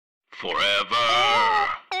Forever.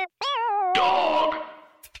 Dog.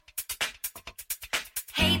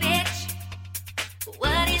 Hey bitch,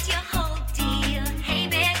 what is your whole deal? Hey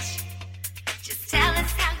bitch, just tell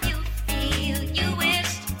us how you feel. You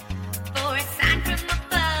wished for a sign from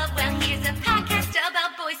above. Well, here's a podcast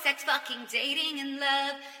about boy sex, fucking, dating, and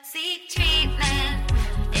love. Seek treatment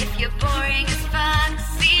if you're boring as fuck.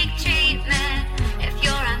 Seek treatment if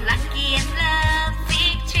you're unlucky in love.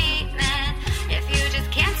 Seek treatment if you just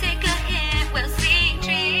can't take a hint. Well, seek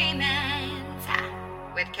treatment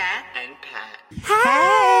with Kat and Pat.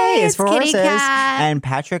 Hey, it's for Kitty horses. Cat. And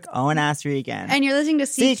Patrick Owen Astry again. And you're listening to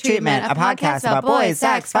Seek Treatment, a podcast about boys,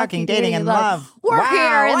 sex, fucking, dating, and love. We're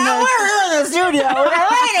here in the... We're in the studio. We're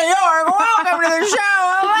in Yorke. Welcome to the show.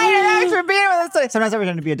 Thanks for being with us. Sometimes I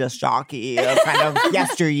pretend to be a disc jockey, kind of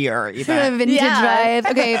yesteryear. Even. Sort of vintage vibe.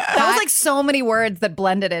 Okay, That was like so many words that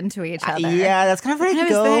blended into each other. Yeah, that's kind of what I Kind of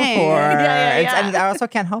go his thing. for. Yeah. And I also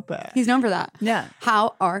can't help it. he's known for that. Yeah.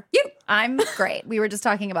 How are you? I'm great. We were just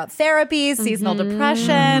talking about therapy, seasonal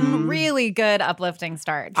depression, really good uplifting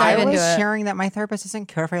start. I Dive was into it. sharing that my therapist doesn't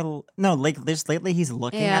care if I... No, like, just lately he's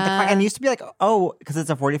looking at the Yeah. clock. And it used to be like, oh, because it's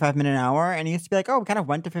a 45-minute hour. And he used to be like, oh, we kind of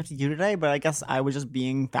went to 52 today. But I guess I was just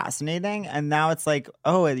being fascinating. And now it's like,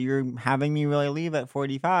 oh, you're having me really leave at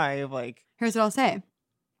 45. Like, Here's what I'll say.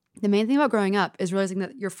 The main thing about growing up is realizing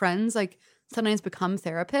that your friends, like, sometimes become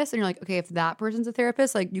therapists. And you're like, okay, if that person's a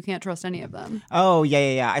therapist, like, you can't trust any of them. oh,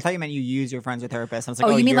 yeah. I thought you meant you use your friends or therapists. I was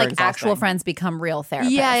like, Oh, you mean you're like actual exhausting. friends become real therapists?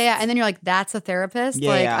 Yeah. And then you're like, that's a therapist? Yeah,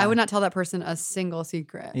 like, yeah. I would not tell that person a single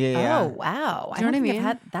secret. Yeah. Oh, wow. Do you know what I don't think I've mean?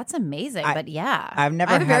 had- that's amazing, but yeah. I've never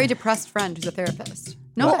I have a very had... depressed friend who's a therapist.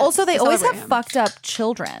 Well, offense. also, they I always have celebrate him. fucked up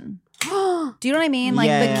children. Do you know what I mean? Like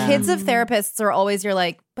Yeah, the yeah. kids of therapists are always, you're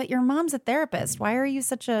like, but your mom's a therapist. Why are you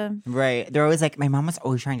such a... Right. They're always like, my mom was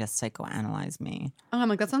always trying to psychoanalyze me. Oh, I'm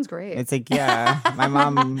like, that sounds great. It's like, yeah, my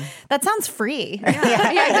mom... That sounds free. yeah,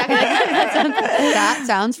 exactly. that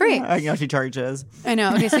sounds free. I know she charges. I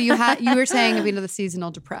know. Okay, so you were saying at the end of the seasonal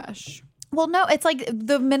depression. Well, no, it's like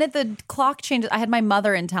the minute the clock changes. I had my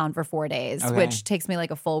mother in town for 4 days, Okay. which takes me like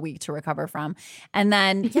a full week to recover from. And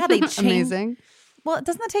then, yeah, they change. Amazing. Well,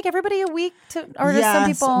 doesn't that take everybody a week to, or does Yes. some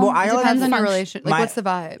people? Well, I It only depends have on your function- relationship. Like, my- what's the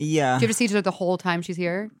vibe? Yeah. Do you have to see each other the whole time she's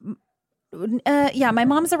here? Yeah, my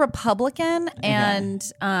mom's a Republican, and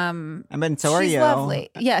And so are she's you. lovely.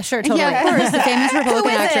 Yeah, sure, totally. Yeah, of course. The famous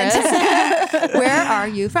Republican Who isn't? actress. Where are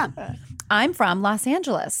you from? I'm from Los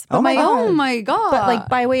Angeles. Oh my God. Oh my God. But like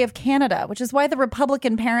by way of Canada, which is why the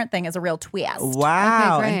Republican parent thing is a real twist.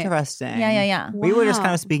 Wow, Okay, great. interesting. Yeah. We were just Wow.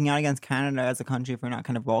 kind of speaking out against Canada as a country for not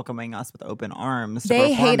kind of welcoming us with open arms. to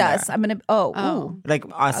They perform hate there. us. I'm gonna. Ooh. Like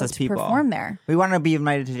us as to people. perform there. We want to be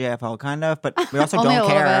invited to JFL, kind of, but we also Only don't a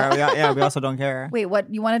little care. bit. We also don't care. Wait,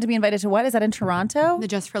 what? You wanted to be invited to what? Is that in Toronto? the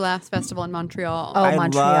Just for Laughs festival in Montreal. Oh, I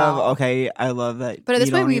Montreal. love that. But at this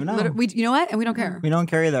you point, don't we, even know. you know what? And we don't care. We don't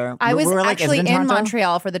care either. I was We're like, is it actually in Toronto?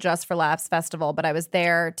 Montreal for the Just for Laughs festival, but I was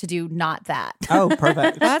there to do not that. Oh,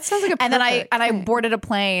 perfect. That sounds like a And then I perfect thing. boarded a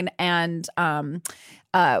plane and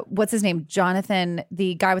what's his name? Jonathan,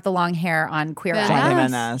 the guy with the long hair on Queer Van Eye. Jonathan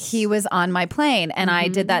Ness. Van Ness. He was on my plane, and I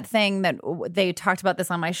did that thing that they talked about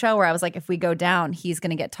this on my show, where I was like, if we go down, he's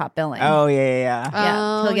going to get top billing. Oh, yeah.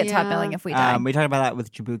 Yeah, he'll get top yeah. billing if we die. We talked about that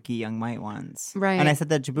with Jabuki Young White once. Right. And I said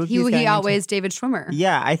that Jabuki He outweighs David Schwimmer.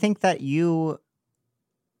 Yeah, I think that you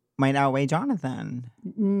might outweigh Jonathan.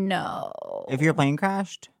 No, If your plane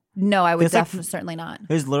crashed, no, I would There's like- definitely certainly not.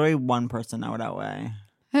 there's literally one person I would outweigh.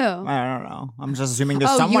 Who? I don't know. I'm just assuming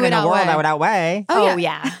there's Oh, you someone in would the world outweigh. I would outweigh. Oh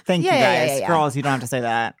yeah, Thank Yeah, you yeah, guys. yeah. Girls, you don't have to say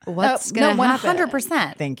that. What's no, going to happen?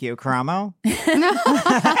 100%. Thank you. Karamo?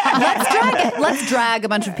 Let's drag a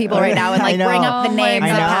bunch of people right now and like I know. bring up the Oh my names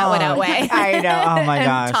that Pat would know. outweigh. I know. Oh my And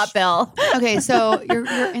gosh. top bill. Okay, so you're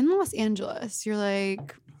in Los Angeles. You're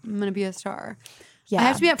like, I'm going to be a star. Yeah. I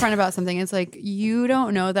have to be upfront about something. It's like, you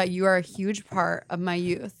don't know that you are a huge part of my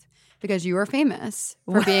youth because you were famous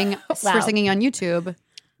for being for singing on YouTube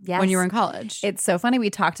when you were in college. It's so funny. We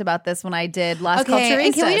talked about this when I did Las Okay,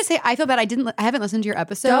 and can we Culturistas. just say I feel bad. I haven't listened to your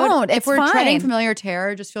episode. Don't, If it's we're treading fine. familiar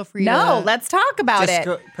terror, just feel free No, to. let's talk about Just it.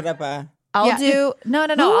 go put up a... I'll Yeah. do no.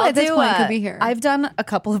 Who I'll at this do. point could be here? I've done a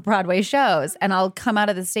couple of Broadway shows, and I'll come out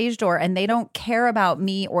of the stage door, and they don't care about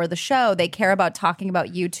me or the show. They care about talking about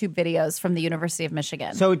YouTube videos from the University of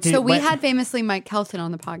Michigan. So we had famously Mike Kelton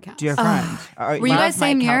on the podcast. Dear friend. Were you guys Mike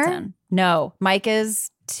same year? Kelton. No, Mike is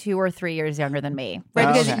 2 or 3 years younger than me. Right,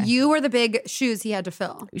 Oh, because okay. you were the big shoes he had to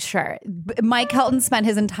fill. Sure, Mike Kelton spent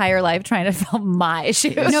his entire life trying to fill my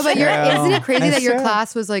shoes. No, but true. isn't it crazy That's that your true.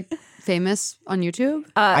 class was like famous on YouTube?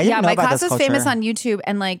 I didn't know my about class this was famous culture. on YouTube,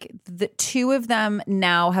 and like the two of them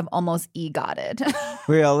now have almost EGOTed.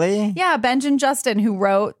 Really? Yeah, Benj and Justin, who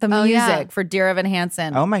wrote the music yeah. for Dear Evan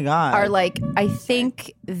Hansen, Oh my god. are like, I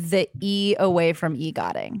think the E away from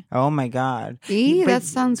EGOTing. Oh my god. E? But That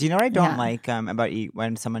sounds. Do you know what I don't Yeah. like about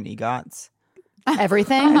when someone egots?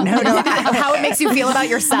 Everything? No. How it makes you feel about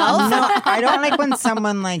yourself? No, I don't like when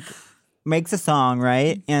someone like makes a song,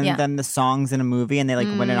 right? And Yeah. then the song's in a movie and they like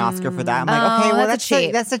win an Oscar for that. I'm like, okay, Oh, well that's a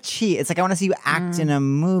cheat. that's a cheat. It's like I want to see you act in a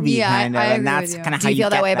movie Yeah, kind of. I And agree that's with you. kind of Do how you feel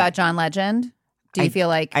that get way about John Legend? Do you feel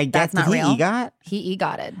like I that's get not did real? he EGOT? He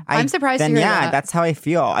EGOTed. I'm surprised to Then hear yeah, that. that's how I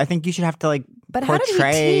feel. I think you should have to like But how did he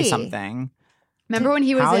portray tee? something. Remember when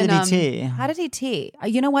he was How in? did he tee? How did he tee?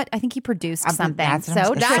 You know what? I think he produced But something. that's what I'm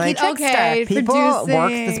So saying. It's tricky like- trickster. Okay. People work this.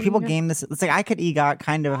 Producing. People game this. It's like I could EGOT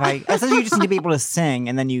kind of. If I essentially you just need to be able to sing,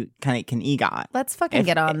 and then you kind of can EGOT. Let's fucking If-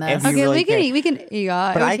 get on this. if you Okay, really care. we can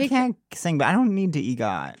EGOT. But I can't sing. But I don't need to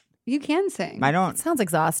EGOT. You can sing. I don't Sounds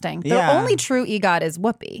exhausting. The Yeah. only true EGOT is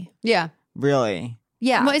Whoopi. Yeah. really.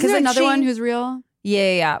 Yeah. Well, isn't 'cause, there like, another she- one who's real?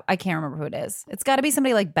 Yeah. I can't remember who it is. It's got to be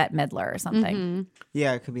somebody like Bette Midler or something. Mhm.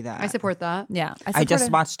 Yeah, it could be that. I support that. Yeah. I just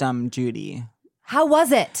support it. watched Judy. How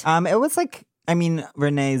was it? It was like I mean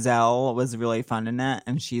Renee Zell was really fun in it,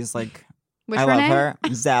 and she's like Which I Renee? love her.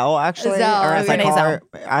 Zell actually, Zell, or as I okay. call Renee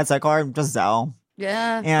her, as I call her, just Zell.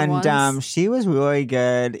 Yeah. for And once. she was really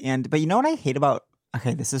good. But you know what I hate about?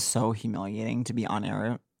 Okay, this is so humiliating to be on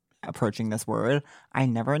air approaching this word. I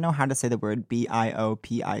never know how to say the word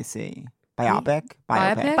biopic. Biopic.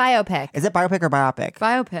 Biopic? Biopic. Is it biopic or biopic?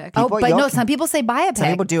 Biopic. Oh, People- but no, Yorke- some people say biopic. Some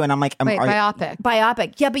people do, and I'm like, Wait, are you- biopic.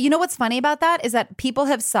 Biopic. Yeah, but you know what's funny about that is that people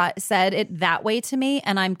have said it that way to me,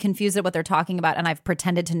 and I'm confused at what they're talking about, and I've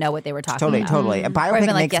pretended to know what they were talking Totally, about. totally. A Or I've biopic been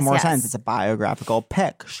like, makes yes, more yes. sense. It's a biographical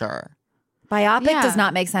pic, sure. Biopic Yeah. does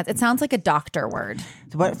not make sense. It sounds like a doctor word.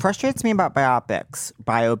 What frustrates me about biopics,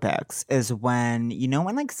 is when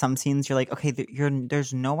when like some scenes you're like, okay,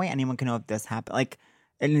 there's no way anyone can know if this happened. Like,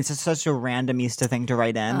 and it's just such a randomista thing to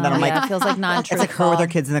write in that I'm like, it feels like it's non-truthful. like her with her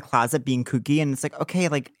kids in the closet being kooky, and it's like, okay,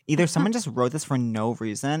 like either someone just wrote this for no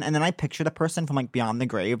reason, and then I picture the person from like beyond the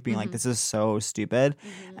grave being like, this is so stupid,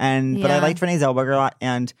 but I Yeah. liked Renee Zellweger a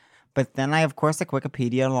lot, but then I of course like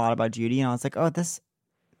Wikipedia a lot about Judy, and I was like, oh, this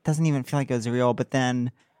doesn't even feel like it was real, but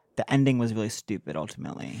then the ending was really stupid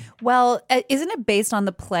ultimately. Well, isn't it based on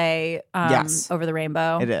the play Yes. Over the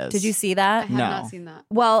Rainbow? It is. Did you see I that? have No. not seen that.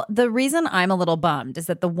 Well, the reason I'm a little bummed is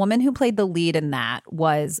that the woman who played the lead in that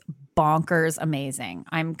was bonkers amazing.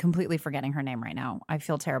 I'm completely forgetting her name right now. I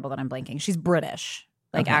feel terrible that I'm blanking. She's British.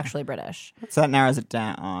 Like Okay. actually British. So that narrows it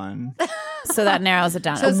down. So that narrows it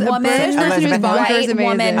down. So it's a British person who's Elizabeth- bonkers white amazing.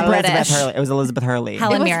 woman, Elizabeth British. Hurley. It was Elizabeth Hurley.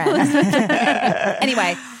 Helen Mirren.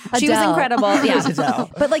 Anyway, she was Adele. incredible. Yeah.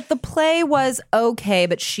 Adele. But like the play was okay,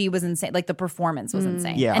 but she was insane. Like the performance was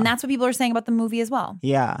insane. Yeah. And that's what people are saying about the movie as well.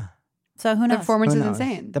 Yeah. So who The knows? performance Who is knows?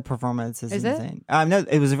 insane. The performance is Is it? insane. No,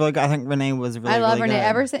 it was really good. I think Renee was really, I love really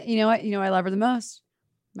Renee. good. You know what? You know I love her the most.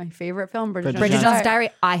 My favorite film, Bridget Bridget Bridget Jones's Jones's Diary.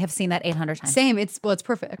 I have seen that 800 times. Same. It's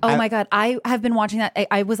perfect. Oh my God. I have been watching that.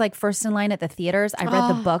 I was like first in line at the theaters. I read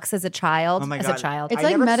the books as a child. Oh my as God. a child. It's I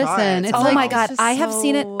like never saw medicine. it. It's Oh like, my it's God. just I have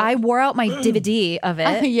seen it. so- I wore out my DVD of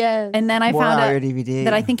it. Yes. And then I Wore found out out your DVD.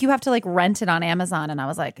 that I think you have to like rent it on Amazon. And I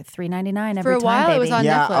was like $3.99 every For a time, while, it was baby. on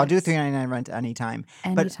Yeah, Netflix. I'll do $3.99 rent anytime.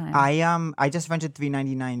 Anytime. But I just rented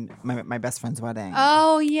 $3.99 my best friend's wedding.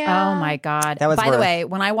 Oh yeah. Oh my God. That was By the worth- way,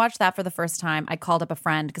 when I watched that for the first time, I called up a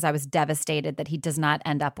friend because I was devastated that he does not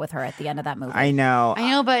end up with her at the end of that movie. I know.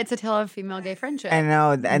 I know, but it's a tale of female gay friendship. I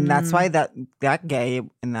know, and that's why that gay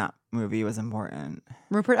in that movie was important.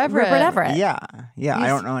 Rupert Everett. Rupert Everett. Yeah, I He's-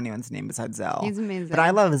 don't know anyone's name besides Zell. He's amazing. But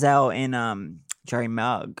I love Zell in Jerry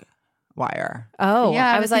Maguire. Oh,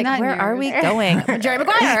 Yeah, I I was haven't like, seen that in where are we years. going? Jerry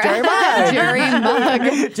Maguire. Jerry Mug. Jerry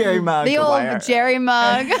Mug. Jerry Mug. The old Jerry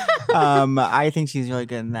Mug. I think she's really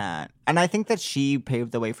good in that, and I think that she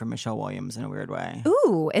paved the way for Michelle Williams in a weird way.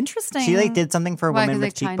 Ooh, interesting. She like did something for Why, women 'cause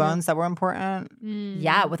with they kind cheekbones that were important.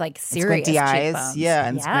 Yeah, with like And serious squinty eyes, cheekbones. yeah,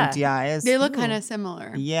 and squinty eyes. They look kind of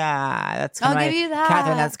similar. Yeah, that's I'll kind of give you that.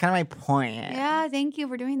 Catherine. That's kind of my point. Yeah, thank you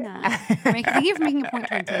for doing that. Thank you for making a point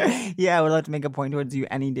towards me. Yeah, I would love to make a point towards you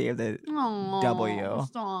any day of the Aw, W.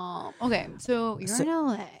 Stop. Okay, so you're in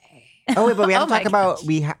LA. Oh wait, but we have Oh to my talk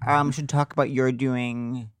about should talk about you're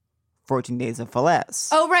doing 14 Days of Phyllis.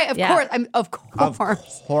 Oh right, of Yeah. course. of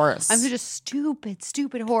course. I'm such a stupid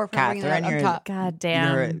whore for bringing that Catherine, up you're- top. God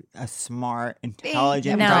damn. You're a smart,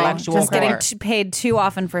 intelligent, you. no, intellectual just getting whore. paid too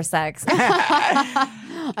often for sex.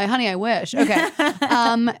 Honey, I wish. Okay.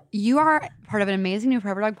 You are part of an amazing new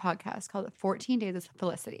Forever Dog podcast called 14 Days with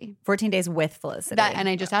Felicity. 14 Days with Felicity. And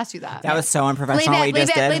I just asked you that. That was so unprofessional. What you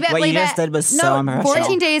just did. What you just did was No, so unprofessional.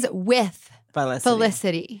 14 Days with Felicity.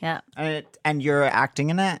 Felicity. Yeah. And you're acting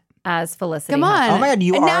in it? As Felicity. Come on. Oh my God,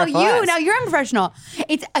 you and are now you're unprofessional.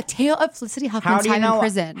 It's a tale of Felicity Huffman's time in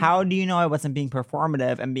prison. How do you know I wasn't being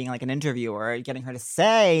performative and being like an interviewer, getting her to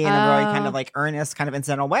say in a very kind of like earnest, kind of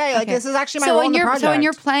incidental way? Like, this is actually my role in the project. So when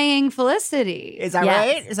you're playing Felicity. Is that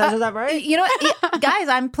right? Is that right? You know what? Guys,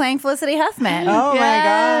 I'm playing Felicity Huffman. Oh my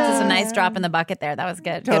God. Just a nice drop in the bucket there. That was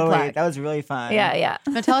good. Totally. Good plug. That was really fun. Yeah.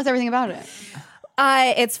 Now tell us everything about it.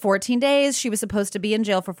 It's 14 days. She was supposed to be in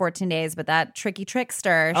jail for 14 days, but that tricky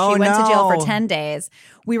trickster, Oh, she went to jail for no. 10 days.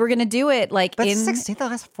 We were going to do it like But in 16 the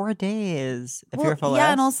last 4 days. If Well, you're full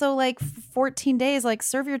yeah, and also like 14 days, like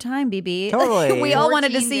serve your time, BB. Totally. We all wanted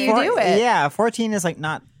to 14 see you do it. Yeah, 14 is like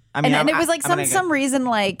not. I mean, And it was like I'm gonna some reason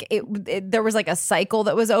like there was like a cycle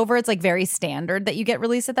that was over. It's like very standard that you get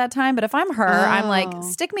released at that time. But if I'm her, I'm like,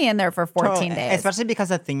 stick me in there for 14 days. Especially because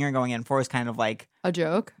the thing you're going in for is kind of like A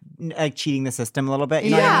joke? cheating the system a little bit. You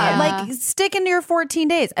know what I Yeah, mean? like stick into your 14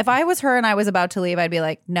 days. If I was her and I was about to leave, I'd be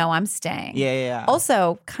like, no, I'm staying. Yeah.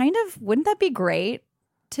 Also, kind of, wouldn't that be great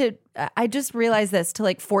to, I just realized this, to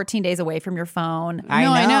like 14 days away from your phone. I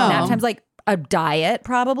know. Nap time's like a diet,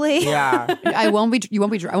 probably. Yeah. I won't be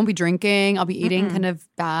drinking. I'll be eating kind of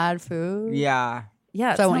bad food. Yeah.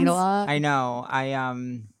 Yeah. So I won't eat a lot. I know.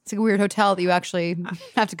 It's like a weird hotel that you actually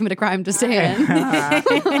have to commit a crime to stay in.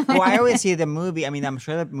 Well, I always see the movie. I mean, I'm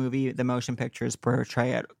sure the motion pictures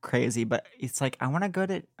portray it crazy, but it's like, I'm going to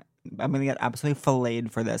get absolutely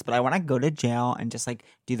filleted for this, but I want to go to jail and just like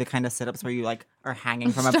do the kind of sit-ups where you like are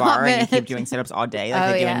hanging from a bar and you keep doing sit-ups all day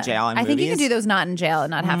like they do in jail and I think you can do those not in jail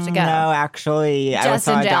and not have to go. No, actually, I Just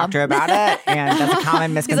saw in a jail. doctor about it, and that's a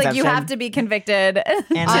common He's misconception. like, you have to be convicted. And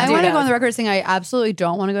I do want to that. go on the record saying I absolutely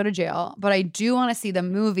don't want to go to jail, but I do want to see the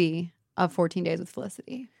movie of 14 Days with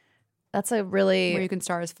Felicity, That's a really. where you can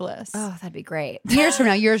star as Feliz. Oh, that'd be great. Years from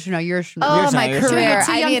now. Oh, Years my from now, years from career. now.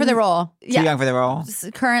 Too young for the role. Too young for the role.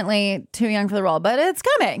 Currently too young for the role, but it's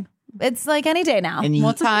coming. It's like any day now. And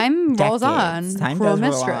Well, time rolls on. decades. Time Cruel does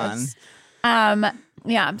roll mistress.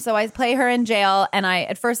 Yeah, so I play her in jail, and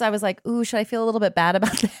at first I was like, "Ooh, should I feel a little bit bad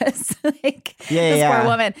about this?" Like this poor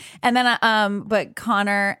woman. And then, but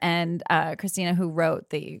Connor and Christina, who wrote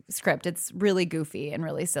the script, it's really goofy and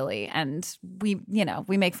really silly, and we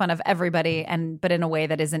make fun of everybody, but in a way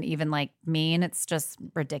that isn't even like mean. It's just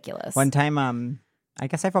ridiculous. One time, I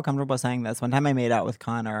guess I feel comfortable saying this. One time I made out with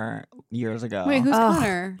Connor years ago. Wait, who's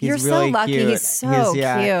Connor? He's You're so really lucky. cute. He's so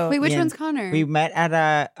cute. Wait, which Ian- one's Connor? We met at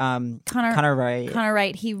a Connor Wright. Connor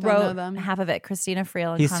Wright. He know wrote them. half of it. Christina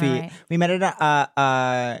Friel and He's Connor sweet. Wright. We met at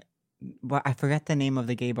a well, I forget the name of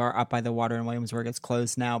the gay bar up by the water in Williamsburg. It's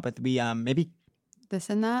closed now, but we maybe This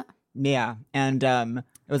and that? yeah, and it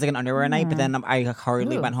was like an underwear night. But then I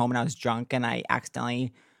hurriedly went home and I was drunk and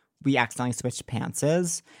we accidentally switched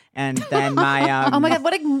pantses, and then my Oh my god,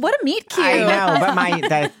 what a meet cute. I know,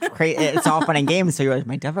 but it's all fun and games. So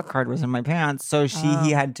my debit card was in my pants, so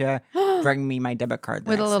he had to bring me my debit card the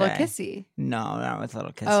With a next little day. kissy. No, not with a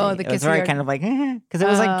little kissy. Oh, the it was kissy very yard. kind of like because it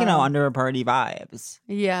was like under party vibes.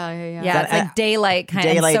 Yeah. Yeah, it's like daylight kind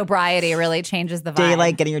Daylight- of sobriety really changes the vibe.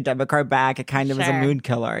 Daylight, getting your debit card back, it kind of is a Sure. mood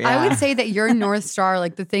killer. Yeah. I would say that your North Star,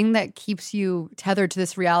 like the thing that keeps you tethered to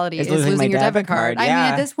this reality, Is is losing my losing your debit debit card. card, I mean, yeah.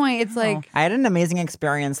 at this point, it's like, I had an amazing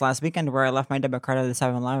experience last weekend where I left my debit card at the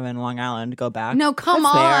 7-Eleven in Long Island to go back. No, come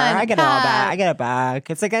It's there. on, I get it all Pat. back. I get it back.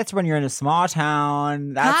 It's like that's when you're in a small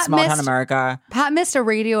town. That's Pat small town missed- America. Pat missed a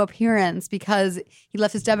radio appearance because he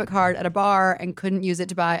left his debit card at a bar and couldn't use it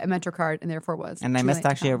to buy a Metro card, and therefore was. And I too missed late to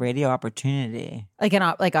actually a come. radio opportunity. like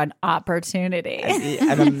an opportunity.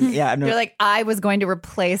 I'm You're like, I was going to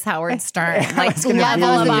replace Howard Stern. Like was gonna level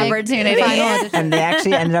be- of the big opportunity. final audition. and they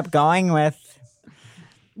actually ended up going with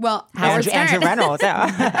Well, Howard Stern. Andrew Reynolds.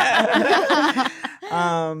 Yeah.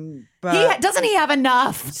 But Doesn't he have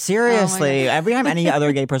enough? seriously, every time any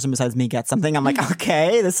other gay person besides me gets something, I'm like,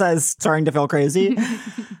 okay, this is starting to feel crazy.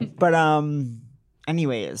 But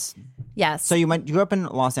anyways, Yes. so you grew up in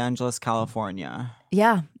Los Angeles, California.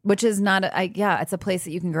 Yeah, which is not. It's a place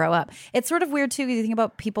that you can grow up. It's sort of weird too. You think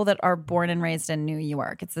about people that are born and raised in New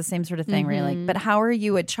York. It's the same sort of thing. Where you're like, but how are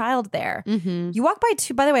you a child there? You walk by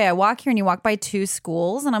two. By the way, I walk here and you walk by two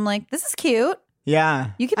schools, and I'm like, this is cute.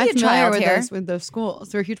 Yeah. You could I'm be a familiar child with here. with those schools.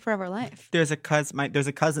 They're a huge part of our life. There's a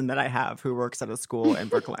cousin that I have who works at a school in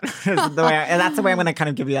Brooklyn. And that's the way I'm going to kind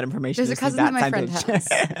of give you that information. There's a just 'cause cousin that my that's friend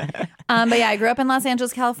side has. But yeah, I grew up in Los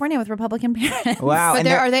Angeles, California, with Republican parents. Wow. But and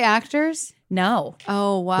are they actors? No.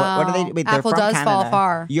 Oh wow. What do they? Wait, they're Apple from does Canada. fall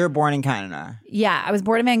far. You're born in Canada. Yeah, I was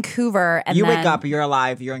born in Vancouver, and You then, wake up, you're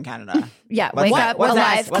alive, you're in Canada. Yeah, What's wake next? up, What's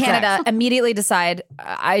alive, next? What's Canada. next? Immediately decide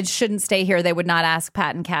I shouldn't stay here. They would not ask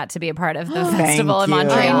Pat and Kat to be a part of the Thank festival in you.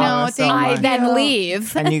 Montreal. I know, so thank I much. then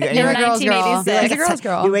leave. And in you're a girl's girl. 1986. She's a girl's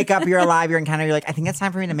girl. You wake up, you're alive, you're in Canada. You're like, I think it's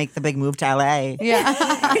time for me to make the big move to LA.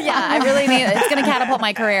 Yeah. Yeah, I really need it. It's going to catapult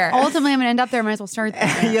my career. Ultimately, I'm gonna end up there. Might as well start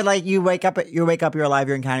there. You're like, you wake up, you're alive,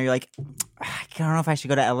 you're in Canada. You're like, I don't know if I should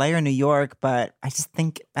go to LA or New York, but I just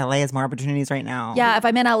think LA has more opportunities right now. Yeah, if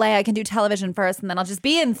I'm in LA, I can do television first, and then I'll just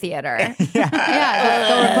be in theater. Yeah,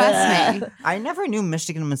 they'll request me. I never knew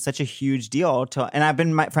Michigan was such a huge deal and I've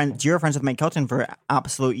been you're friends with Mike Hilton for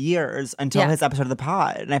absolute years until Yeah. his episode of the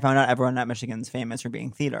pod, and I found out everyone at Michigan's famous for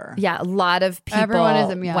being theater. Yeah, a lot of people Everyone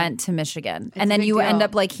is, yeah. went to Michigan. It's And a then big you end deal.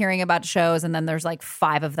 up like hearing about shows, and then there's like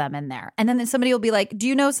 5 of them in there. And then somebody will be like, do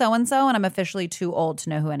you know so-and-so? And I'm officially too old to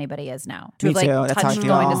know who anybody is now. To Me have like too. That's how I touched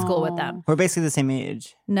feel. going to school with them. We're basically the same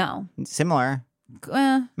age, No. similar.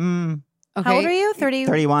 How Okay. old are you? 30?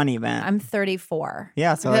 31 even. I'm 34.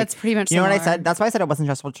 Yeah, so That's like, pretty much You know what I similar. said? That's why I said it wasn't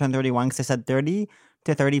stressful to turn 31, because I said 30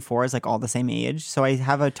 to 34 is like all the same age. So I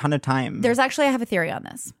have a ton of time. There's actually, I have a theory on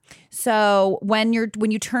this. So when you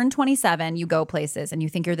turn 27, you go places and you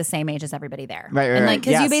think you're the same age as everybody there. Right, And like, right.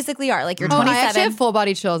 because you Yes. basically are. Like you're Oh, 27. I actually have full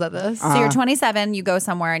body chills at this. So you're 27, you go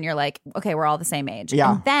somewhere and you're like, okay, we're all the same age.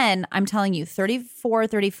 Yeah. And then I'm telling you, 34,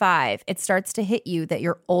 35, it starts to hit you that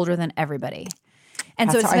you're older than everybody. And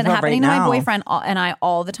so That's it's how I been feel happening right to my now. boyfriend and I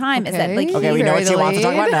all the time is that like, Okay, we know what she wants to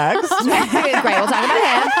talk about next. Great, we'll talk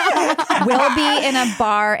about him. We'll be in a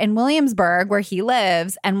bar in Williamsburg where he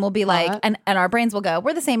lives, and we'll be like, and our brains will go,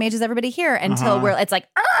 we're the same age as everybody here until it's like,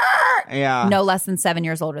 Yeah. no less than 7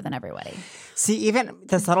 years older than everybody. See, even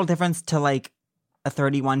the subtle difference to like a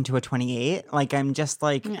 31 to a 28, like I'm just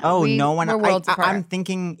like, no one. we're worlds apart. I'm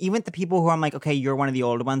thinking, even the people who I'm like, okay, you're one of the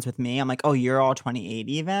old ones with me. I'm like, oh, you're all 28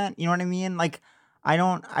 even. You know what I mean? Like,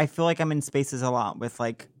 I feel like I'm in spaces a lot with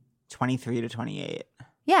like 23 to 28.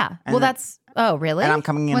 Yeah. And Well, that- that's, oh, really? And I'm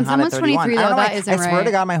coming in When hot at someone's 31. 23 I don't though, know, that I isn't swear to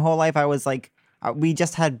right. God, my whole life I was like, we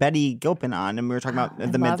just had Betty Gilpin on, and we were talking about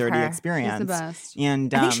the love mid-30 her. experience. She's the best.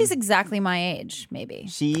 And I think she's exactly my age, maybe.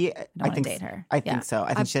 she. I wanna think date her. I Yeah. think so.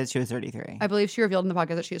 I think she said she was 33. I believe she revealed in the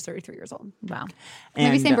podcast that she is 33 years old. Wow. Maybe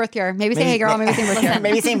And, same birth year. Maybe say, hey girl, maybe same birth year.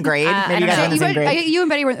 maybe same grade. Maybe you guys don't are in the know. same grade. You and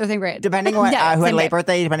Betty were in the same grade. Depending on Yeah, who had same late grade.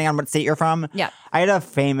 birthday, depending on what state you're from. Yeah. I had a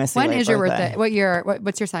famous. When late is your birthday? What year?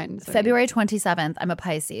 What's your sign? Sorry. February 27th. I'm a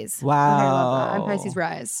Pisces. Wow. Okay, I love that. I'm Pisces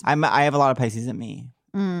rise. I have a lot of Pisces in me.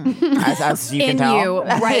 As you can In tell. you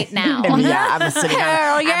right now. Yeah, I'm sitting on.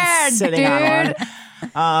 Hell yeah, I'm sitting on dude.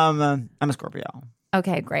 one. I'm a Scorpio.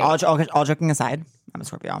 Okay, great. All joking aside, I'm a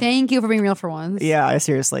Scorpio. Thank you for being real for once. Yeah,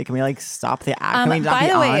 seriously. Can we like stop the act? Can we not By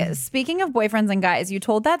be the way, on? speaking of boyfriends and guys, you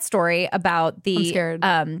told that story about I'm the scared.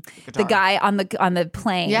 the guy on the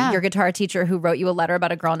plane, Yeah. your guitar teacher who wrote you a letter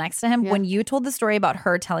about a girl next to him. Yeah. When you told the story about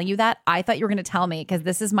her telling you that, I thought you were going to tell me because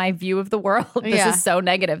this is my view of the world. This Yeah. is so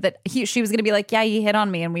negative that she was going to be like, yeah, he hit on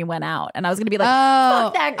me and we went out, and I was going to be like, Oh,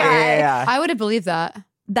 fuck that guy. Yeah. I would have believed that.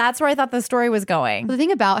 That's where I thought the story was going. The thing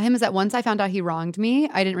about him is that once I found out he wronged me,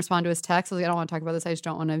 I didn't respond to his text. I was like, I don't want to talk about this. I just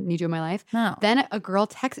don't want to need you in my life. No. Then a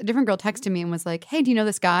different girl texted me and was like, hey, do you know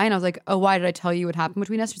this guy? And I was like, oh, why did I tell you what happened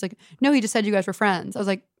between us? She's like, no, he just said you guys were friends. I was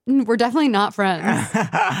like, we're definitely not friends.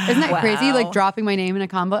 Isn't that crazy? Like dropping my name in a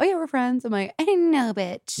combo. Oh yeah, we're friends. I'm like, I didn't know,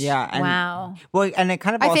 bitch. Yeah. And, Wow. Well, and it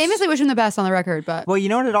kind of. I all famously wish him the best on the record, but Well, you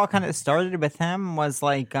know what it all kind of started with him was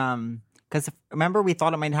like, because remember we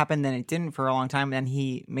thought it might happen, then it didn't for a long time, and then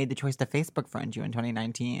he made the choice to Facebook friend you in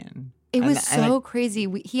 2019. it was And so crazy.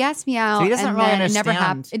 He asked me out, So he doesn't and really then it never understand.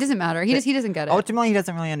 happened. It doesn't matter. He doesn't get it. Ultimately, he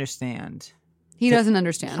doesn't really understand. He doesn't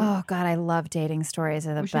understand. Oh God, I love dating stories.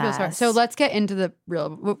 Are the We should feel sorry. best. So let's get into the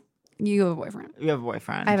real. You have a boyfriend. You have a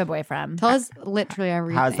boyfriend. I have a boyfriend. Tell us literally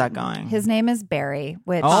everything. How's that going? His name is Barry.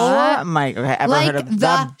 Which Oh my! Okay, ever Like heard of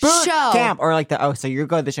the boot show. camp or like the? Oh, so you're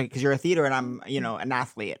good at the show because you're a theater and I'm an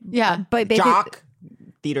athlete. Yeah. but basically, Jock,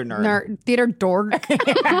 theater nerd. Theater dork.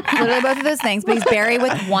 literally both of those things. But he's Barry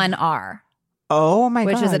with one R. Oh my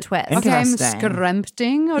god! Which is a twist. Okay, I'm Interesting.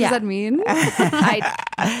 scrimpting. What Yeah. does that mean?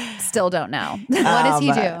 I still don't know. What does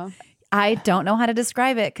he do? I don't know how to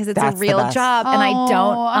describe it because it's That's a the real best. job and I Oh,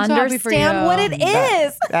 don't I'm so happy for understand you. what it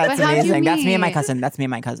is. That's But how'd you amazing. That's me and my meet? cousin. That's me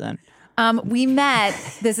and my cousin. We met.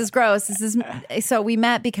 This is gross. So we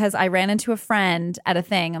met because I ran into a friend at a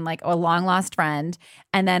thing and like a long lost friend.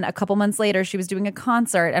 And then a couple months later, she was doing a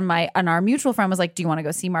concert, and our mutual friend was like, "Do you want to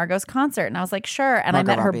go see Margot's concert?" And I was like, "Sure." And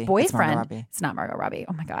Margot I met Robbie. her It's Margot boyfriend. Robbie. It's not Margot Robbie.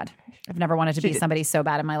 Oh my god, I've never wanted to be somebody so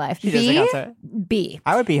bad in my life. She does a concert. B.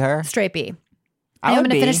 I would be her. Straight B. I'm going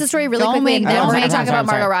to finish the story really quickly, and then we're going to talk about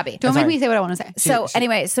Margot Robbie. Don't make me say what I want to say. So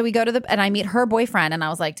anyway, so we go to and I meet her boyfriend, and I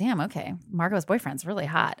was like, damn, okay, Margot's boyfriend's really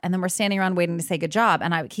hot. And then we're standing around waiting to say good job,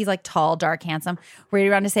 and he's like tall, dark, handsome,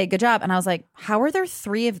 waiting around to say good job. And I was like, how are there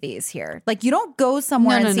 3 of these here? Like, you don't go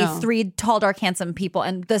somewhere and see 3 tall, dark, handsome people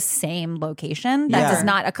in the same location. That does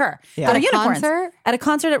not occur. At a unicorns. concert? At a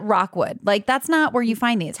concert at Rockwood. Like, that's not where you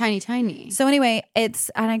find these. Tiny. So anyway, and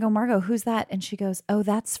I go, Margot, who's that? And she goes, oh,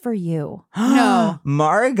 that's for you. No.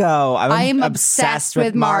 Margot. I am obsessed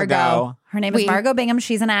with Margot. Her name is Margot Bingham.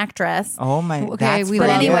 She's an actress. Oh my! Okay, we but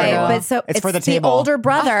love anyway, Margot. but so it's for the table. older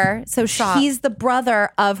brother. So he's the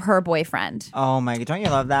brother of her boyfriend. Oh my! Don't you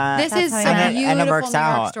love that? This is how a you beautiful and it works New York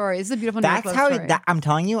out. story. This is a beautiful New York That's love how story. I'm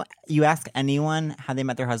telling you. You ask anyone how they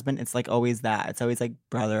met their husband, it's like always that. It's always like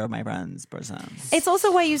brother of my friend's person. It's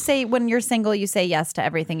also why you say when you're single, you say yes to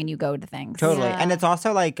everything and you go to things. Totally. Yeah. And it's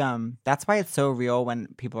also like that's why it's so real when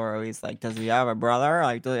people are always like, does he have a brother?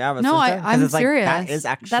 Like, does he have a No, sister? 'Cause I'm it's like, serious. That is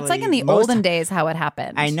actually That's like in the most- olden days how it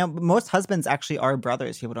happened. I know, but most husbands actually are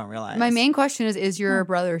brothers. People don't realize. My main question is your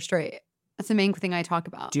brother straight? That's the main thing I talk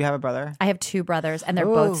about. Do you have a brother? I have 2 brothers and they're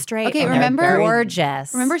Ooh. both straight. Okay, and they're remember-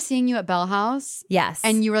 gorgeous. Remember seeing you at Bell House? Yes.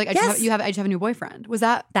 And you were like, I Yes. just have a new boyfriend. Was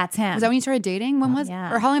that That's him. when you started dating? When was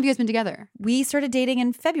yeah. or how long have you guys been together? We started dating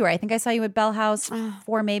in February. I think I saw you at Bell House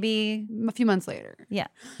for maybe A few months later. yeah.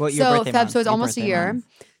 Well, your So birthday Feb, month, so it's your almost a birthday year. month.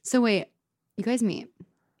 So wait, you guys meet.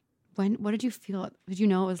 What did you feel? Did you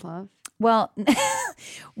know it was love? Well,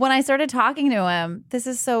 when I started talking to him, this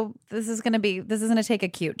is gonna take a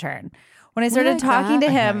cute turn. When I started like talking that?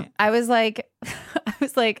 to him, Okay. I was like,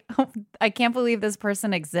 oh, I can't believe this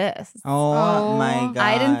person exists. Oh my god!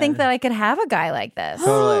 I didn't think that I could have a guy like this.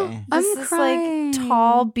 Totally. I'm This is crying. like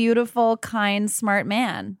tall, beautiful, kind, smart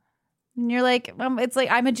man. And you're like, it's like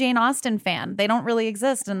I'm a Jane Austen fan. They don't really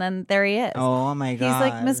exist, and then there he is. Oh my god! He's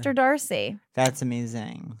like Mr. Darcy. That's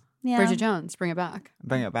amazing. Yeah, Bridget Jones, bring it back.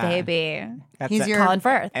 Bring it back, baby. That's He's it. your- Colin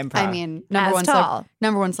Firth, Improv. I mean, As tall.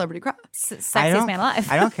 number one celebrity crush. I sexiest don't, man alive.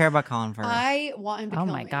 I don't care about Colin Firth. I want him to Oh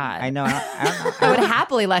kill my me. god. I know. I don't I would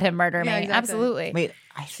happily let him murder me. Yeah, exactly. Absolutely. Wait.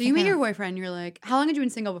 So you meet your boyfriend. You're like, how long had you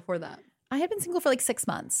been single before that? I had been single for like 6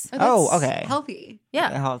 months. Oh, that's okay. Healthy.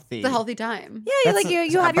 Yeah. healthy. It's a healthy time. Yeah,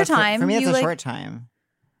 you have your time. For me, it's You, a like- short time.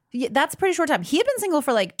 Yeah, that's a pretty short time. He had been single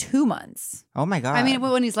for like 2 months. Oh my god! I mean,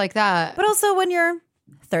 when he's like that. But also when you're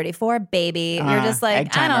 34, baby, you're just like,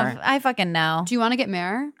 egg timer. I fucking know. Do you want to get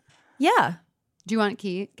married? Yeah. Do you want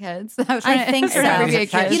kids? I think so. abbreviate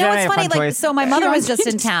kids. You know what's Is that a funny? fun Like, choice? so my mother was just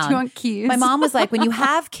in Do you town. want keys? My mom was like, when you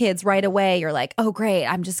have kids right away, you're like, oh, great.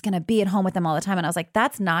 I'm just going to be at home with them all the time. And I was like,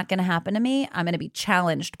 that's not going to happen to me. I'm going to be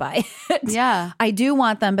challenged by it. Yeah. I do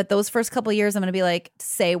want them, but those first couple of years, I'm going to be like,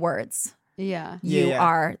 say words. Yeah. You Yeah.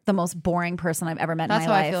 are the most boring person I've ever met That's in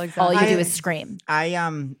my how I life. feel exactly. All you do I- is scream.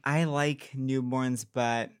 I like newborns,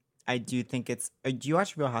 but I do think it's. Do you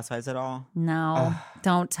watch Real Housewives at all? No,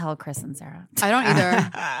 don't tell Chris and Sarah. I don't either.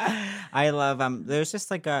 I love there's just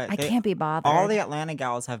like I can't be bothered. All the Atlanta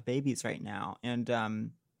gals have babies right now, and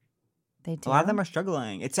They do. a lot of them are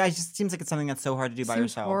struggling. It just seems like it's something that's so hard to do by Seems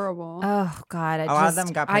yourself. horrible. Oh God, A lot of them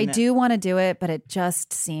got I pregnant. do want to do it, but it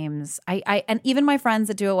just seems and even my friends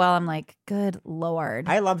that do it well, I'm like, good Lord.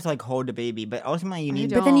 I love to like hold a baby, but ultimately you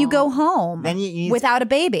need. don't. But then you go home Then you need without a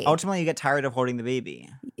baby. Ultimately, you get tired of holding the baby.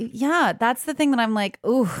 Yeah, that's the thing that I'm like,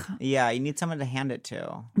 ooh, Yeah, you need someone to hand it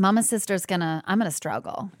to. Mama's sister's I'm gonna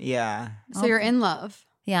struggle. Yeah. So you're in love.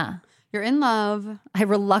 Yeah. You're in love. I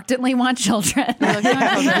reluctantly want children. You're looking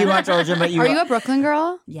at children. You want children, but you. Are you a Brooklyn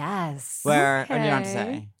girl? Yes. Where? Okay. You don't have to say.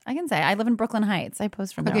 Okay. I can say I live in Brooklyn Heights. I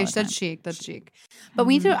post from there. Okay, all the time. that's chic. That's chic. But I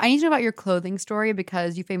need to know about your clothing story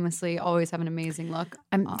because you famously always have an amazing look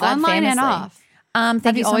I'm online and famously. off. Thank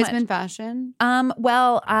Have you you so always much. been fashion?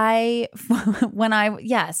 Well,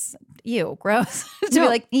 yes, you gross to be No.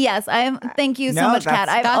 like, yes, I am. Thank you so No, much, Kat.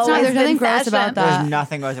 that's- I've That's not- always there's nothing been gross about fashion. that. There's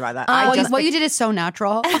nothing gross about that. What you did is so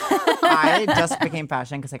natural. I just became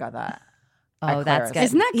fashion because I got that. Oh, At that's Claire's. good.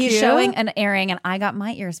 Isn't that He's cute? showing an earring, and I got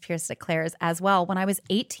my ears pierced at Claire's as well when I was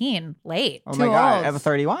 18, late. Oh Too my god, old. I was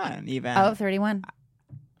 31 even. Oh, 31.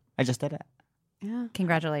 I just did it. Yeah.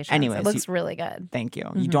 Congratulations. Anyways, it looks really good. Thank you.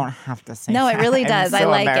 You don't have to say. No, it that. really I'm does. I so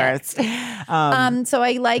like it. embarrassed. So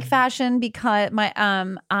I like fashion because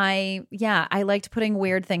I liked putting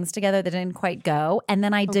weird things together that didn't quite go, and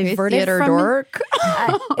then I diverted theater from dork.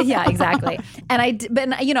 yeah, exactly. And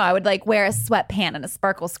I would like wear a sweatpant and a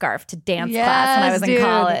sparkle scarf to dance class when I was Yes, in dude.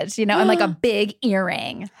 college, and like a big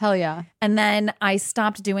earring. Hell yeah. And then I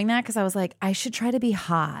stopped doing that because I was like, I should try to be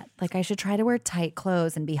hot. Like I should try to wear tight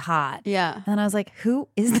clothes and be hot. Yeah. And then I was like, who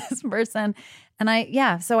is this person?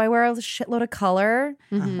 And so I wear a shitload of color,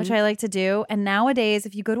 which I like to do. And nowadays,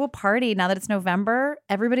 if you go to a party, now that it's November,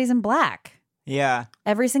 everybody's in black. Yeah.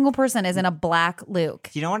 Every single person is in a black Luke.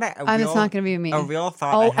 Do you know what? It's not going to be me. A real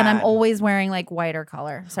thought I had. And I'm always wearing like whiter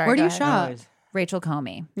color. Sorry. Where do you ahead. shop? Rachel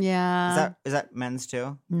Comey. Yeah. Is that men's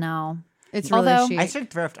too? No. It's really Although chic. I should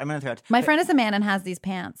thrift. I'm gonna thrift. My friend is a man and has these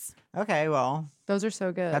pants. Okay, well, Those are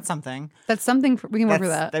so good. that's something. That's something we can work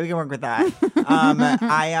with that. We can work with that.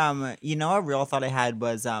 A real thought I had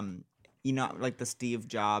was like the Steve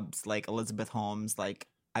Jobs, like Elizabeth Holmes, like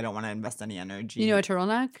I don't want to invest any energy. You know, a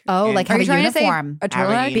turtleneck? Oh, And- like Are have you a trying to say uniform. a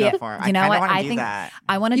turtleneck? Have a uniform. You know I what? kinda wanna I do think that.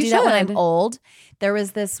 I want to You do that when I'm should. old. There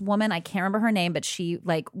was this woman, I can't remember her name, but she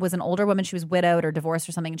like was an older woman. She was widowed or divorced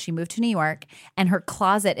or something, and she moved to New York. And her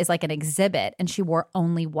closet is like an exhibit, and she wore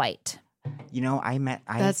only white. You know,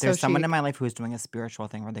 That's there's so someone chic. in my life who was doing a spiritual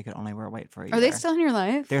thing where they could only wear white for a year. Are they still in your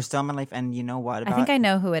life? They're still in my life, and you know what? I think I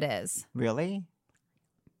know who it is. Really?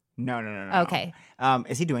 No. Okay.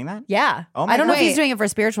 Is he doing that? Yeah. Oh my I don't know if God. he's doing it for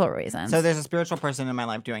spiritual reasons. So there's a spiritual person in my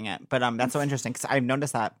life doing it, but that's so interesting because I've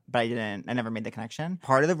noticed that, but I never made the connection.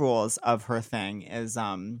 Part of the rules of her thing is,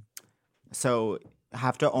 so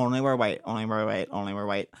have to only wear white, only wear white, only wear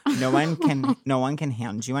white. No one can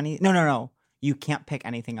hand you any. No. You can't pick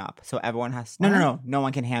anything up. So everyone has no. No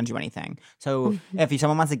one can hand you anything. So if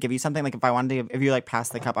someone wants to give you something, like if I wanted to, if you like pass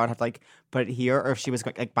the cup, I would have to like put it here. Or if she was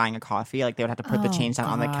like buying a coffee, like they would have to put the change down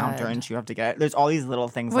on the counter, and she would have to get it. There's all these little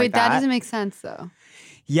things Wait, like that. that doesn't make sense though.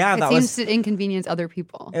 Yeah, It that seems was. to inconvenience other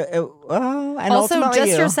people. Well, and also, ultimately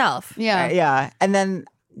just you. yourself. Yeah. Yeah, and then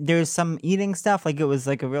there's some eating stuff. Like it was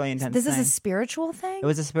like a really intense. This is thing. a spiritual thing? It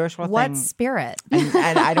was a spiritual What thing. spirit?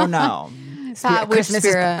 And I don't know. Pat, which Christmas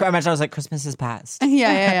is. spirit? I imagine I was like, Christmas is past.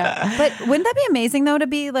 Yeah. But wouldn't that be amazing though to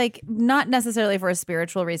be like not necessarily for a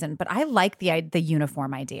spiritual reason, but I like the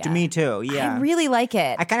uniform idea. To me too. Yeah, I really like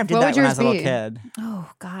it. I kind of did What that would when I yours was a little be? kid.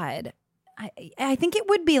 Oh God. I think it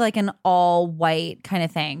would be like an all white kind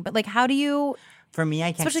of thing. But like how do you For me, I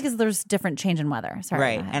can't. especially because there's different change in weather. Sorry.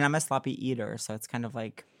 right, go ahead. and I'm a sloppy eater, so it's kind of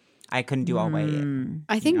like I couldn't do all white.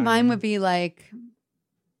 I think know what I mine mean? would be like.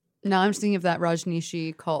 Now I'm just thinking of that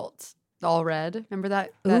Rajneeshi cult, all red. Remember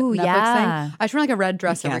that Ooh, Netflix yeah. thing? I should wear like a red You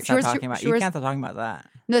dress. can't every. stop talking about. You can't stop talking about that.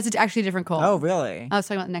 No, it's actually a different cult. Oh, really? I was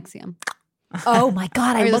talking about Nexium. Oh my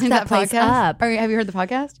God, I Are you looked listening to that place podcast? up. Have you heard the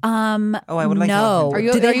podcast? Oh, I would like to no. listen to Are it.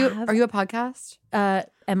 you? Do they Are you a podcast?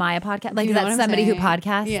 Am I a podcast? Like You know is what that I'm somebody who saying?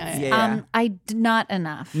 podcasts? Yeah. Yeah. I did not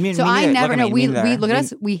enough. So I never know. We look at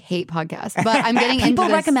us. us. We hate podcasts, but I'm getting People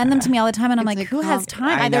into this. recommend them to me all the time, and I'm It's like, like who has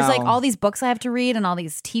time? I There's like know. all these books I have to read, and all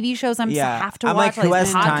these TV shows Yeah. have to I'm watch, like, who all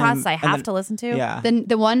these has time? podcasts I And have then- to listen to. Yeah. Then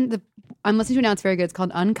the one I'm listening to now, it's very good. It's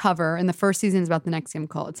called Uncover, and the first season is about the Nexium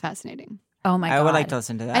cult. It's fascinating. Oh my God. I would like to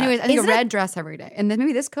listen to that. Anyways, I think Isn't a it- red dress every day, and then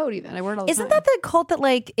maybe this coat even. I wear it all the Isn't time. that the cult that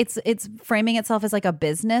like it's framing itself as like a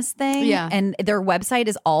business thing? Yeah. And their website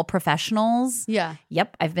is all professionals. Yeah.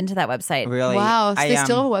 Yep, I've been to that website. really? Wow. So I, they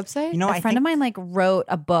still have a website? You know, A I friend of think- mine like wrote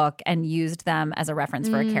a book and used them as a reference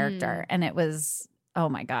for a character, and it was oh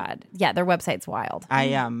my God, yeah, their website's wild. I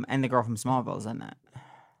and the girl from Smallville's in it.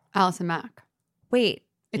 Allison Mack. Wait,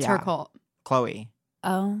 It's Yeah. her cult. Chloe.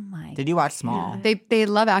 oh my. Did you watch Small? They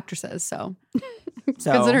love actresses, so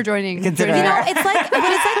So consider joining. consider- You know, it's like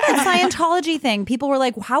that Scientology thing. People were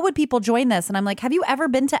like, "How would people join this?" And I'm like, "Have you ever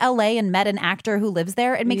been to LA and met an actor who lives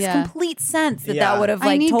there? It makes Yeah. complete sense that Yeah. that would have I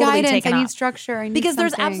like need totally guidance. taken I need off." structure. I need Because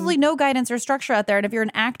there's something. absolutely no guidance or structure out there, and if you're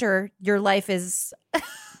an actor, your life is a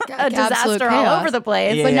Absolute disaster all chaos. over the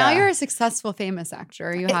place. Yeah. But now you're a successful, famous actor.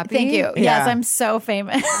 Are you happy? Thank you. Yeah. Yes, I'm so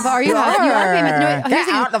famous. But are you? You happy? You are are. famous. No, Get here's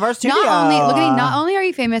the thing. out of our studio. Not only look at me. Not only are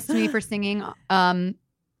you famous to me for singing,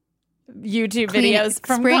 YouTube clean- videos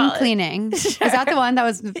from spring college. cleaning. Is that the one that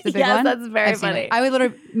was the big Yes, one? that's very I've seen it. funny. I would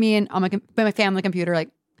literally me and on my family computer like.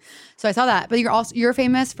 So I saw that, but you're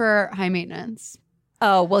famous for High Maintenance.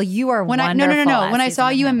 Oh well, you are When wonderful. no. When I at saw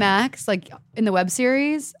season you and one. Max like in the web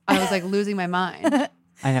series, I was like losing my mind.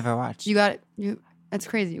 I never watched. You got you. That's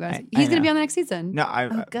crazy. You guys. I He's gonna know. be on the next season. No, I.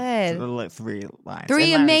 Oh, good. Like 3 lines.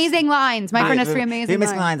 Three And amazing lines. My friend has three amazing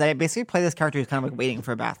lines. lines. I basically play this character who's kind of like waiting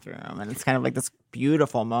for a bathroom, and it's kind of like this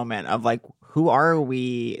beautiful moment of like, who are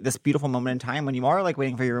we? This beautiful moment in time when you are like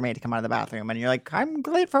waiting for your roommate to come out of the bathroom, and you're like, I'm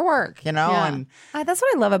late for work, you know? Yeah. And That's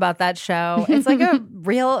what I love about that show. It's like a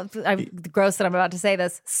real. I'm gross that I'm about to say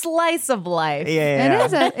this. Slice of life. yeah, It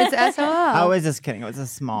is. It's SOL. I was just kidding. It was a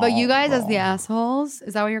small. But you guys as the role. assholes,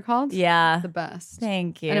 is that what you're called? Yeah. The best.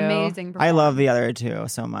 Thank you. An amazing I love performance. the other two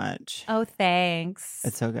so much. Oh, thanks.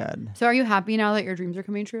 It's so good. So are you happy now that your dreams are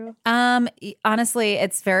coming true? Honestly,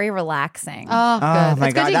 it's very relaxing. Oh, Oh good. my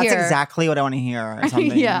It's God, good to that's hear. exactly what I want to hear. Or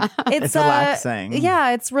something. Yeah. It's relaxing.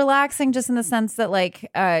 Yeah, it's relaxing just in the sense that like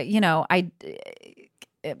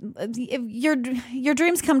if your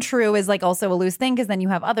dreams come true is like also a loose thing because then you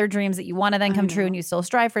have other dreams that you want to then come true and you still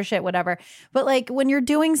strive for shit, whatever. But like when you're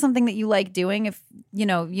doing something that you like doing, if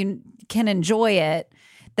you can enjoy it,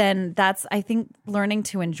 then that's, I think, learning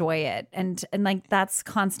to enjoy it. And like that's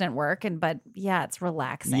constant work. But yeah, it's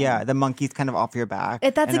relaxing. Yeah, the monkey's kind of off your back.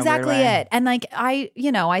 That's in a weird exactly way. it. And like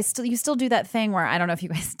you still do that thing where I don't know if you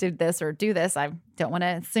guys did this or do this. I don't want to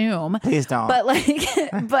assume. Please don't. But like,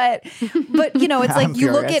 but it's like I'm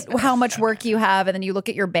you look furious. at how much work you have, and then you look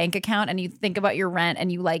at your bank account, and you think about your rent,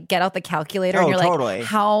 and you like get out the calculator, and Oh, you're totally. like,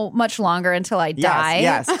 how much longer until I die?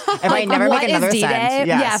 Yes. If I Like, never what make is another D-Day? cent.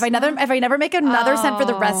 Yes. Yeah, if I never make another cent for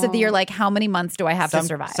the rest of the year, like how many months do I have to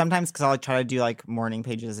survive? Sometimes because I'll try to do like morning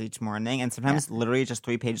pages each morning, and sometimes literally just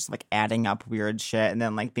 3 pages like adding up weird shit, and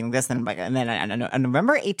then like being this, and then on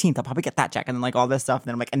November 18th I'll probably get that check, and then like all this stuff, and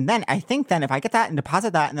then I'm like, and then I think then if I get that and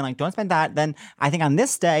deposit that, and then like don't spend that, then I think on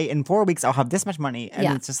this day in 4 weeks I'll have this much money,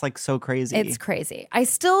 and it's just like so crazy. It's crazy. I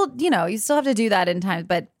still, you still have to do that in time,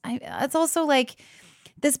 but it's also like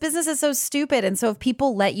this business is so stupid, and so if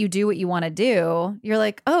people let you do what you want to do, you're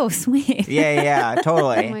like, oh, sweet. Yeah,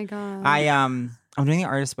 totally. Oh my God. I'm doing the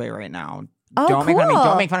artist way right now. Oh, Don't make fun of me. cool.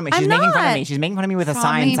 Don't make fun of me. She's I'm making fun of not. me. She's making fun of me with a Stop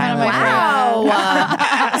sign. making Sign fun of like, my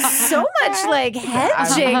Wow. So much like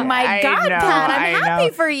hedging. My I God, know, Pat, I'm I happy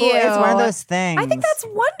know. for you. Well, it's one of those things. I think that's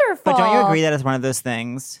wonderful. But don't you agree that it's one of those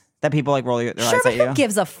things that people like roll their eyes Sure, at but you? who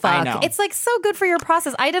gives a I fuck? know. It's like so good for your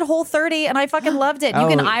process. I did Whole30 and I fucking loved it. You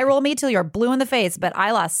can Oh. eye roll me till you're blue in the face, but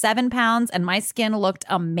I lost 7 pounds and my skin looked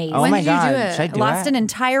amazing. Oh When my did you God. do it? Should I do Lost it? an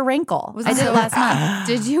entire wrinkle. Was I it did it so- last month.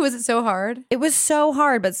 Did you? Was it so hard? It was so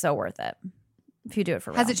hard, but so worth it. If you do it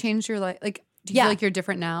for real. Has it changed your life? Like, do you Yeah. feel like you're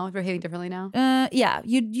different now? Behaving differently now? Yeah,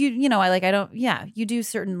 you do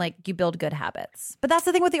certain like you build good habits, but that's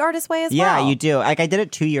the thing with the artist way as Yeah, well. you do. Like I did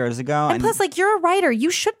it 2 years ago, And plus, like you're a writer, you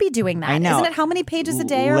should be doing that. I know. Isn't it how many pages a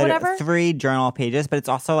day or lit- whatever? 3 journal pages, but it's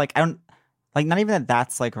also like I don't like not even that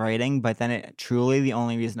that's like writing, but then it truly the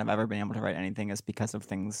only reason I've ever been able to write anything is because of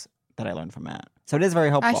things that I learned from it. So it is very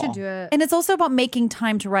helpful. I should do it. And it's also about making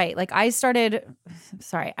time to write. Like I started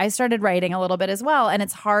writing a little bit as well, and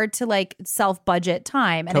it's hard to like self-budget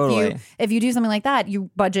time. And Totally. if you do something like that, you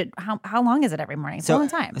budget how long is it every morning? It's a long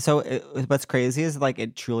time. So what's crazy is like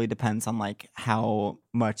it truly depends on like how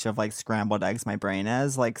much of like scrambled eggs my brain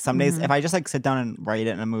is. Like some days if I just like sit down and write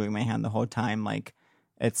it and I'm moving my hand the whole time, like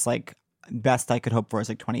it's like best I could hope for is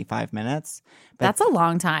like 25 minutes. But That's a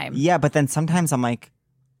long time. yeah, but then sometimes I'm like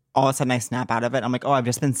all of a sudden I snap out of it. I'm like, oh, I've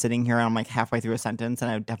just been sitting here and I'm like halfway through a sentence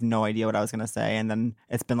and I have no idea what I was going to say. And then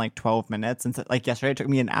it's been like 12 minutes. And so, like yesterday it took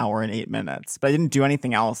me an hour and 8 minutes, but I didn't do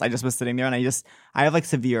anything else. I just was sitting there and I have like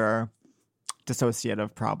severe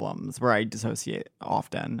dissociative problems where I dissociate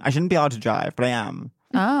often. I shouldn't be allowed to drive, but I am.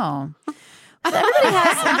 Oh. Everybody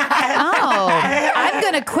has. Oh, I'm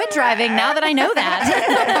going to quit driving now that I know that.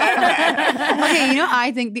 Okay,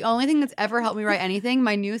 I think the only thing that's ever helped me write anything,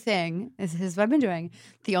 my new thing, is what I've been doing.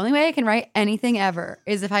 The only way I can write anything ever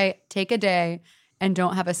is if I take a day and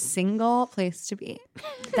don't have a single place to be.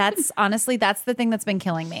 That's the thing that's been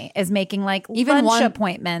killing me is making like Even lunch one-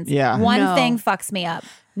 appointments. Yeah. One No. thing fucks me up.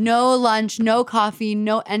 No lunch, no coffee,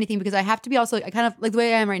 no anything, because I have to be also, I kind of, like the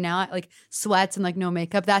way I am right now, like sweats and like no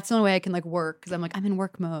makeup. That's the only way I can like work because I'm in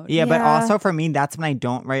work mode. Yeah, but Yeah. also for me, that's when I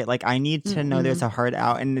don't write. Like I need to know there's a hard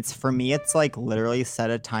out. And it's for me, it's like literally set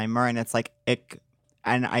a timer and it's like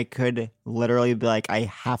and I could literally be like, I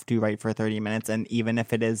have to write for 30 minutes. And even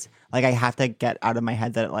if it is like, I have to get out of my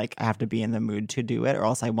head that like, I have to be in the mood to do it or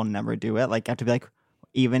else I will never do it. Like I have to be like,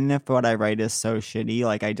 even if what I write is so shitty,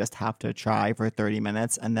 like I just have to try for 30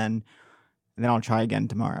 minutes and then I'll try again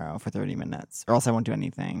tomorrow for 30 minutes or else I won't do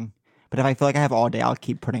anything. But if I feel like I have all day, I'll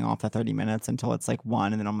keep putting off the 30 minutes until it's like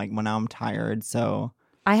 1 and then I'm like, well, now I'm tired. So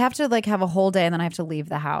I have to like have a whole day and then I have to leave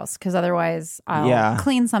the house because otherwise I'll Yeah.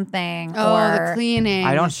 clean something Oh, or the cleaning.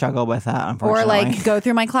 I don't struggle with that, or unfortunately. like go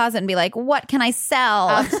through my closet and be like, what can I sell?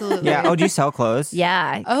 Absolutely. Yeah. Oh, do you sell clothes?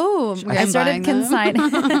 Yeah. Oh, I started consign.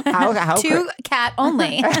 consign How to cat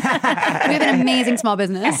only. We have an amazing small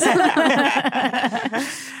business.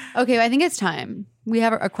 Okay, well, I think it's time. We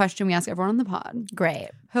have a question we ask everyone on the pod. Great.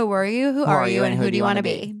 Who were you? Who are you? And who do you want to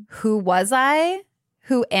be? Who was I?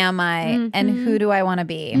 Who am I? And who do I want to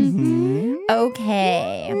be?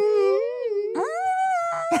 Okay.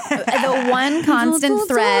 The one constant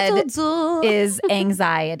thread is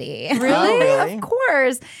anxiety. Really? Of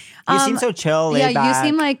course. You seem so chill, laid back. You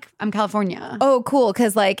seem like I'm California. Oh, cool.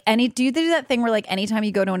 Because like do you do that thing where like anytime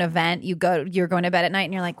you go to an event, you're going to bed at night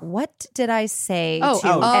and you're like, what did I say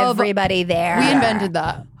to everybody there? We invented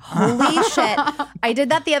that. Holy shit. I did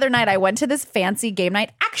that the other night. I went to this fancy game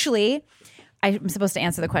night. Actually, I'm supposed to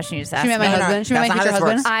answer the question you just asked. She met my husband. She met my future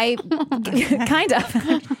husband. I kind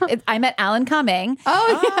of. I met Alan Cumming.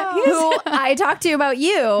 Who I talked to about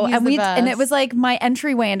you, and it was like my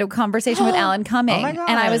entryway into a conversation with Alan Cumming. Oh my God.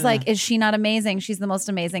 And I was like, "Is she not amazing? She's the most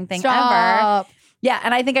amazing thing Stop. ever." Yeah,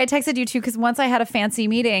 and I think I texted you too because once I had a fancy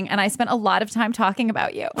meeting and I spent a lot of time talking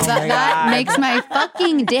about you. That makes my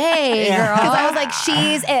fucking day, girl. Because I was like,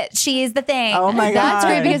 she's it. She's the thing. Oh my God. That's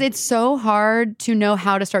great because it's so hard to know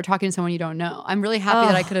how to start talking to someone you don't know. I'm really happy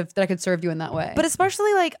that I could serve you in that way. But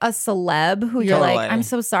especially like a celeb who you're like, I'm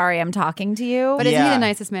so sorry I'm talking to you. But isn't he the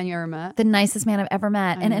nicest man you ever met? The nicest man I've ever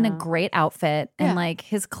met, and in a great outfit, and like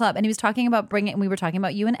his club. And he was talking about we were talking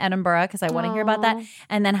about you in Edinburgh because I want to hear about that,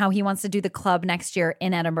 and then how he wants to do the club next year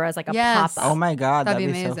in Edinburgh as like a pop-up. Oh my God, that'd be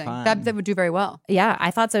amazing. So fun. That would do very well. Yeah,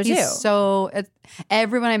 I thought so too.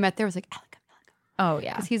 Everyone I met there was like, Alec. Oh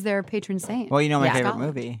yeah, because he's their patron saint. Well, you know my favorite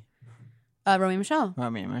movie, Romeo and Michelle.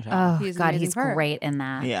 Romeo and Michelle. Oh he's God, he's great in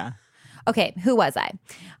that. Yeah. Okay, who was I?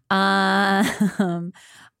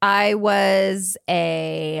 I was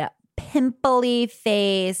a pimply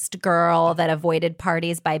faced girl that avoided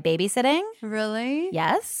parties by babysitting. Really?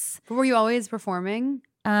 Yes. Were you always performing?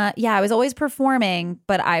 Yeah, I was always performing,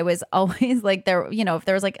 but I was always like if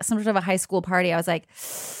there was like some sort of a high school party, I was like,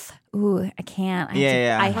 ooh, I can't.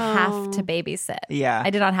 I have to babysit. Yeah.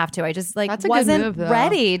 I did not have to. I just That's a good wasn't move, though.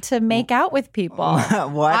 ready to make out with people.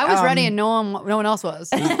 What? I was ready and no one else was.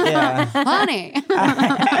 Yeah. Honey.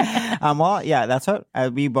 Well, yeah, that's what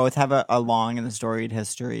we both have a long and storied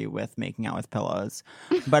history with making out with pillows.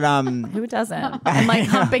 But who doesn't? And like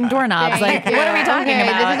humping doorknobs. Like, what are we talking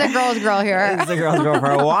about? This is a girl's girl here. This is a girl's girl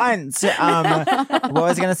for once. What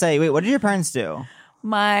was I gonna say? Wait, what did your parents do?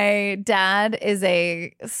 My dad is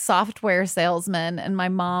a software salesman, and my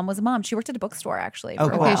mom was a mom. She worked at a bookstore actually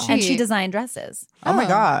for a while, and she designed dresses. Oh my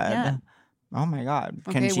God! Yeah. Oh my God!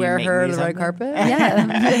 Okay, Can she wear make her me the red something? carpet?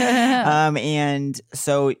 Yeah. And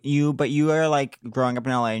so you are like growing up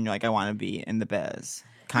in LA, and you're like, I want to be in the biz.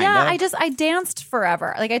 Kind of. I danced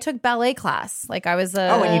forever. Like I took ballet class. Like I was a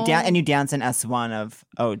and you dance in S1 of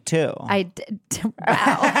O2. I did.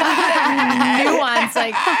 Wow. Nuance.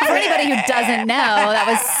 Like for anybody who doesn't know, that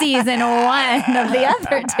was season 1 of the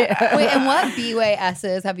other two. Wait, and what B-Way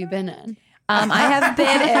S's have you been in? I have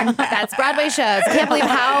been in that's Broadway shows. Can't believe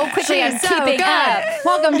how quickly I'm keeping up.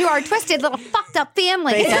 Welcome to our twisted little fucked up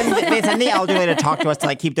family. They send the elderly to talk to us to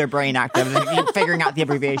like keep their brain active and keep figuring out the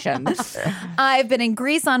abbreviations. I've been in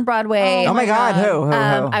Grease on Broadway. Oh my God, who?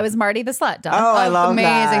 I was Marty the Slut Dog. Oh, I love amazing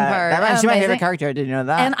that. part. She's my favorite character. Did you know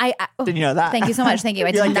that? And Did you know that? Thank you so much. Thank you. I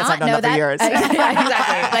You're did like, yes, not I've known know that for years. Yeah,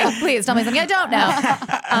 exactly. Like, please tell me something I don't know.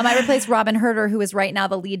 I replaced Robin Herder, who is right now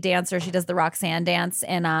the lead dancer. She does the Roxanne dance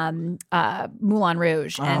in Moulin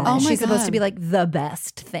Rouge. And she's supposed to be like the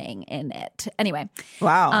best thing in it. Anyway.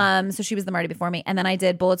 Wow. So she was the Marty before me. And then I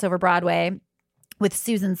did Bullets Over Broadway with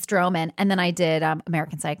Susan Stroman. And then I did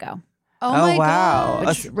American Psycho. Oh my wow. God.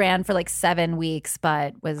 Which ran for like 7 weeks,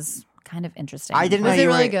 but was kind of interesting. I didn't know Was it you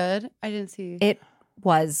really were... good? I didn't see. It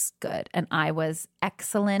was good, and I was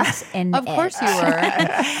excellent in Of course you were.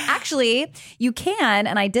 Actually, you can,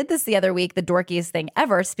 and I did this the other week, the dorkiest thing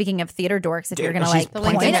ever. Speaking of theater dorks, if you're going to like The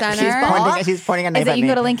Lincoln point at Center. She's pointing a knife is it at you me.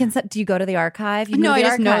 can go to Lincoln? Do you go to the archive? You No, know I the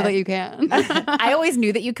just know archive. that you can. I always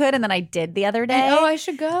knew that you could, and then I did the other day. I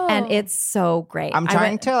should go. And it's so great. I'm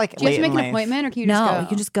trying to like Do you have to late make in an life. appointment, or can you just go? No, you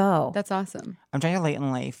can just go. That's awesome. I'm trying to late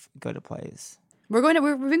in life go to plays. We've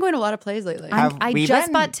been going to a lot of plays lately. I we just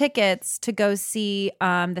been? bought tickets to go see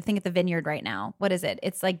the thing at the Vineyard right now. What is it?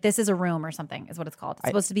 It's like This Is a Room or something is what it's called. It's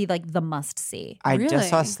supposed to be like the must see. I just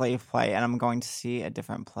saw Really? Slave Play, and I'm going to see a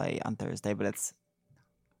different play on Thursday, but it's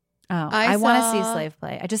Oh, I I want to see saw Slave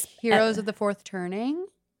Play. I just Heroes of the Fourth Turning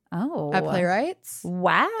at Playwrights.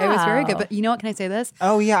 Wow, It was very good. But you know what? Can I say this?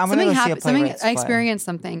 oh yeah, I'm gonna go see a happened. Something playwrights I play. experienced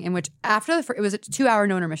something in which after it was a 2-hour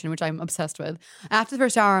no intermission, which I'm obsessed with. After the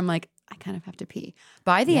first hour, I'm like, I kind of have to pee.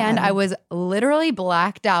 By the end, I was literally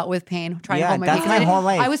blacked out with pain trying to Yeah, hold my that's pee. my 'Cause whole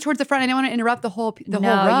life. I was towards the front. I didn't want to interrupt the whole no,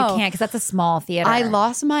 whole row. you can't because that's a small theater. I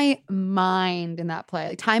lost my mind in that play,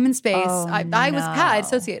 like time and space. Oh, I was no.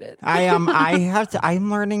 dissociated.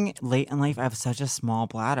 I'm learning late in life I have such a small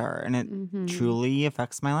bladder, and it truly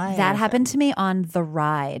affects my life. That happened to me on The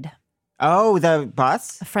Ride. Oh, the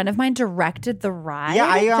bus? A friend of mine directed The Ride.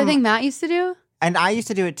 Yeah, the thing Matt used to do. And I used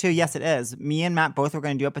to do it too. Yes, it is. Me and Matt both were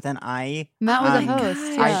going to do it, but then Matt was a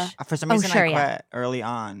host. Yeah. For some reason, sure, I yeah. quit early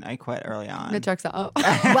on. It checks out.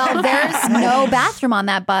 Well, there's no bathroom on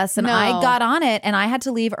that bus, and No. I got on it, and I had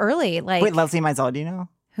to leave early. Like, Wait, Leslie Mizell, do you know?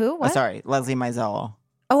 who? What? Oh, sorry, Leslie Mizell.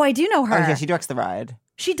 Oh, I do know her. Oh, yeah, she directs the ride.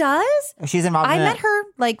 She does? She's involved I in met it. her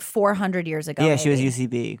like 400 years ago. Yeah, she was maybe.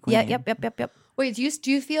 UCB. Yeah, queen. yep. Wait,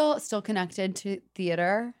 do you feel still connected to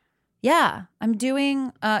theater? Yeah, I'm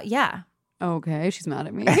doing, yeah. Okay, she's mad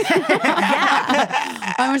at me.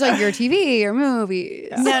 I was like, your TV, your movies.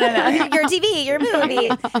 No. Your TV, your movie.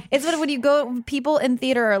 It's when you go, people in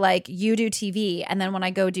theater are like, you do TV. And then when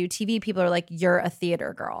I go do TV, people are like, you're a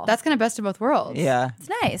theater girl. That's kind of best of both worlds. Yeah. It's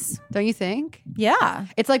nice. Don't you think? Yeah.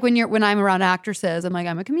 It's like when I'm around actresses, I'm like,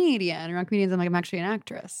 I'm a comedian. Around comedians, I'm like, I'm actually an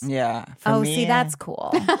actress. Yeah. For me, See, that's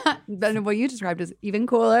cool. But what you described is even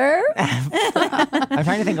cooler. I'm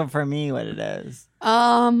trying to think of for me what it is.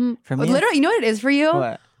 For me, Literally, you know what it is for you?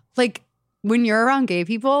 What? Like when you're around gay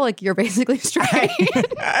people, like you're basically straight.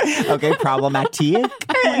 Okay, problematic.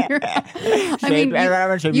 I mean,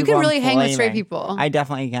 you can really hang with straight people. I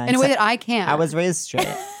definitely can. in a way that I can't. I was raised straight.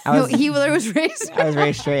 He literally was raised. I was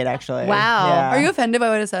raised straight, actually. Wow. Yeah. Are you offended by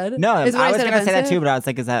what I said? No, I Is was what going to say that offensive? too, but I was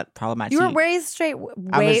like, is that problematic? You were raised straight,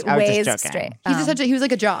 I was just raised joking. straight. He's just he was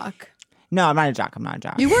like a jock. No, I'm not a jock. I'm not a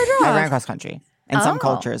jock. You were a jock. I ran cross country. In some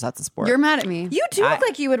cultures, that's a sport. You're mad at me. You do look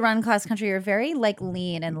like you would run cross country. You're very like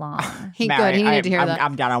lean and long. He Mary, good. He needed to hear I'm, that.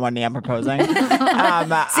 I'm down on one knee. I'm proposing.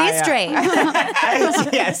 See straight.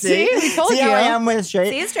 Yeah, see? we told See how you. I am with straight?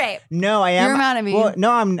 See straight. No, I am. You're mad at me. Well,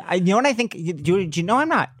 no, you know what I think? Do you know I'm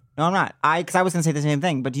not? No, I'm not. Because I was going to say the same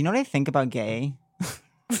thing. But do you know what I think about gay?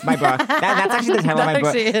 My book. That's actually the title of my book.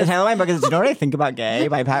 actually The is. title of my book is "Do you know what I think about gay?"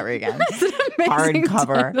 by Pat Regan.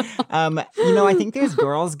 Hardcover. I think there's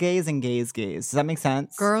girls gays and gays gays. Does that make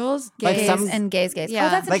sense? Girls, Like gays, some- And gays. Yeah. Oh,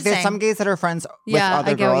 that's Like there's interesting. some gays that are friends with Yeah,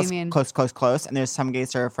 other I get what girls, you mean. close, and there's some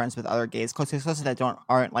gays that are friends with other gays, close, that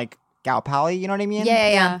aren't like gal pally. You know what I mean?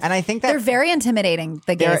 Yeah. And I think that They're very intimidating,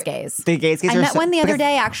 the they're- gays. The gays I are met so- one the other because-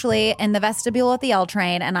 day actually in the vestibule at the L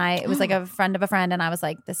train, and it was like a friend of a friend, and I was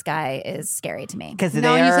like, this guy is scary to me. because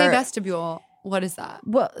Now, when you say they're vestibule, what is that?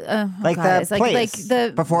 Well, Like God, the it's like place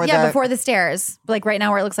the before before the stairs, like right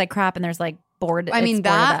now where it looks like crap, and there's like board. I mean, it's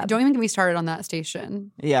boarded that. up. Don't even get me started on that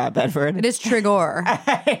station. yeah Bedford. It is Trigor.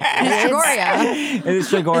 It's Trigoria. It is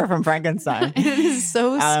Trigor from Frankenstein. It is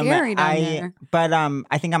so scary down there. But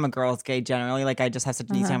I think I'm a girls gay generally. Like I just have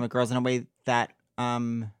such an easy time with girls in a way that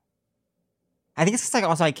I think it's just like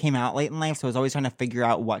also I came out late in life, so I was always trying to figure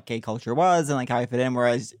out what gay culture was and like how I fit in.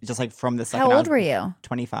 Whereas just like from the second How I old was were you?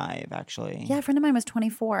 25 actually. Yeah, a friend of mine was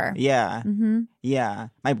 24. Yeah. Mm-hmm. Yeah.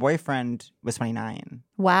 My boyfriend was 29.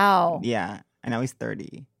 Wow. Yeah. I know he's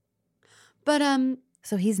 30. But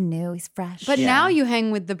So he's new. He's fresh. but Yeah. now you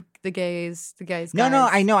hang with the gays, No, guys.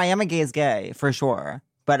 I know I am a gay is gay for sure.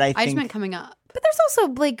 But I I just think meant coming up. But there's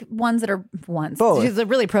also like ones that are ones. Both. She's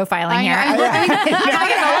really profiling I here. know. I'm getting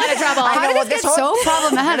a lot of trouble. I How know, did well, this this get whole- so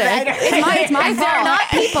problematic? It's my They're fault. not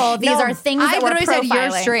people. These are things I that we're literally said you're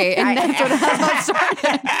profiling. straight, and that's what how it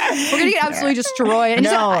started. We're gonna get absolutely destroyed. And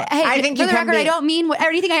No, hey, I think for you the can record, be- I don't mean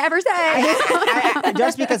anything I ever say.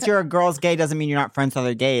 just because you're a girl's gay doesn't mean you're not friends with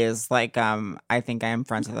other gays. Like, I think I am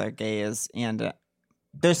friends with other gays, and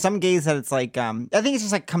there's some gays that it's like, I think it's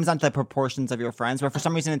just like comes down to the proportions of your friends. But for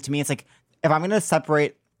some reason, to me, it's like if I'm gonna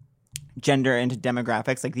separate gender into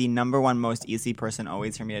demographics, like the number one most easy person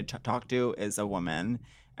always for me to talk to is a woman,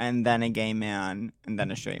 and then a gay man, and then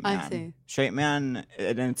a straight man. I see. Straight man,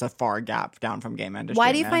 and it's a far gap down from gay men to Why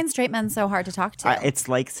straight do you men. find straight men so hard to talk to? It's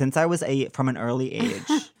like since I was from an early age.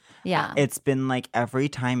 Yeah. It's been like every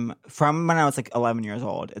time from when I was like 11 years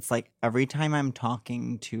old, it's like every time I'm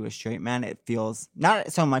talking to a straight man, it feels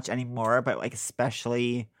not so much anymore, but like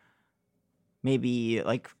especially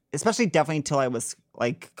definitely till I was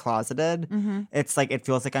like closeted. Mm-hmm. It's like it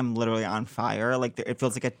feels like I'm literally on fire. Like it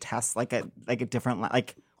feels like a test, like a different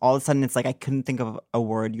like all of a sudden it's like I couldn't think of a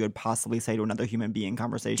word you would possibly say to another human being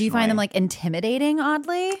conversation. Do you find them like intimidating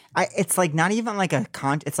oddly? It's like not even like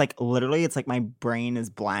it's like literally it's like my brain is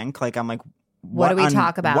blank. Like I'm like, What do we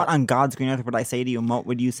talk about? What on God's green earth would I say to you? And what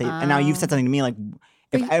would you say? And now you've said something to me like,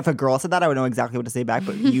 if a girl said that, I would know exactly what to say back.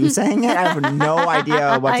 But you saying it, I have no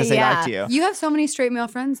idea what to say back to you. You have so many straight male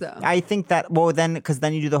friends, though. I think that because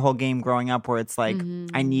then you do the whole game growing up where it's like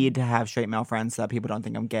I need to have straight male friends so that people don't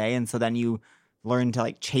think I'm gay, and so then you learn to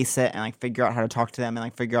like chase it and like figure out how to talk to them and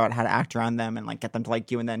like figure out how to act around them and like get them to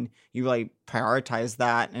like you, and then you really prioritize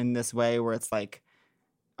that in this way where it's like,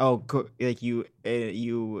 like you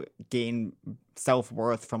gain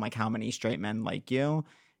self-worth from like how many straight men like you,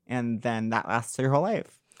 and then that lasts your whole life.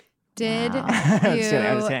 Did I'm just you? kidding,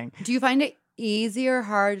 I'm just kidding. Do you find it Easy or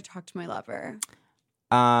hard to talk to my lover?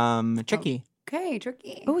 Tricky. Okay,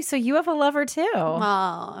 tricky. Oh, so you have a lover too? Well,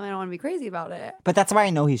 I don't want to be crazy about it. But that's why I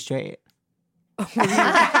know he's straight. Not the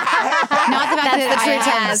fact that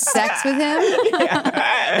I have sex with him,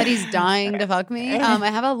 that he's dying to fuck me. I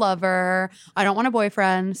have a lover. I don't want a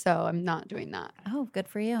boyfriend, so I'm not doing that. Oh, good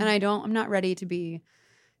for you. And I'm not ready to be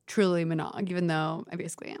truly monog, even though I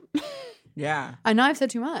basically am. Yeah. I know I've said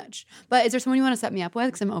too much, but is there someone you want to set me up with?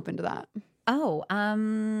 Because I'm open to that. Oh,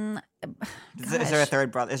 Is there a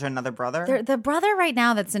third brother? Is there another brother? the brother right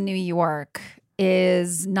now that's in New York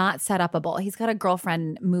is not set upable. He's got a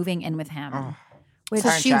girlfriend moving in with him. Oh.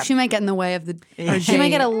 So she might get in the way of the. Yeah. She might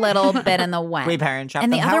get a little bit in the way. We parent trap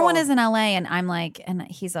and the them. other How one old? is in LA, and I'm like, and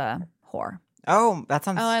he's a whore. Oh, that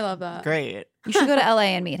sounds. Oh, I love that. Great. You should go to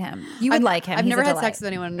LA and meet him. You would like him. I've He's never a had delight. sex with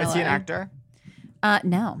anyone in LA. Is he an actor?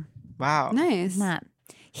 No, Wow. Nice. not.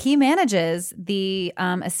 He manages the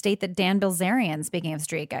estate that Dan Bilzerian, speaking of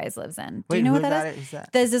street guys, lives in. Do you know what that is? Who's that?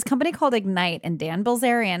 There's this company called Ignite, and Dan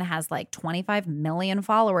Bilzerian has like 25 million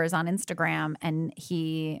followers on Instagram, and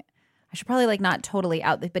I should probably like not totally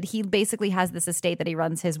out, but he basically has this estate that he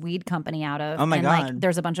runs his weed company out of. Oh my and God. Like,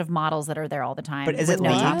 there's a bunch of models that are there all the time. But is with it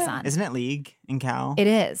no League? tops on. Isn't it League in Cal? It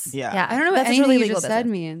is. Yeah. I don't know what That's a anything really you legal just said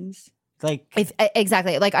business. means. Like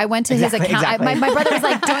Exactly. Like I went to his account. Exactly. My brother was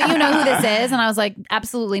like, "Don't you know who this is?" And I was like,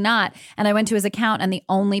 "Absolutely not." And I went to his account, and the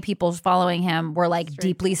only people following him were like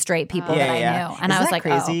deeply straight people that I knew. And Isn't I was that like,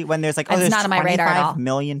 crazy "Oh." when there's like, It's there's not on my radar at all. 25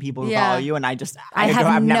 million people who Yeah. follow you, and I have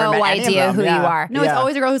I've never no met any of idea them. who you Yeah. are. No, it's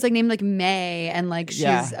always a girl who's like named like May, and like she's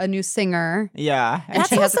Yeah. a new singer. Yeah. And That's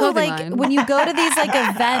she has a also clothing like line. when you go to these like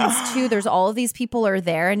events too, there's all of these people are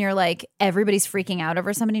there and you're like, everybody's freaking out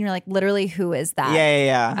over somebody and you're like, literally, who is that?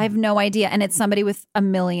 Yeah. I have no idea. And it's somebody with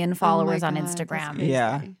 1 million followers Oh on my God, that's Instagram crazy.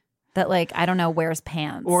 Yeah. that like, I don't know, wears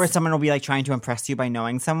pants. Or someone will be like trying to impress you by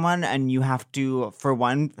knowing someone, and you have to, for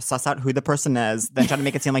one, suss out who the person is, then try to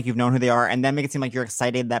make it seem like you've known who they are, and then make it seem like you're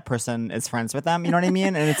excited that person is friends with them. You know what I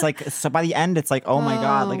mean? And it's like, so by the end, it's like, oh my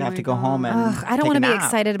God, like I have my to go God. home and Ugh, I don't want to be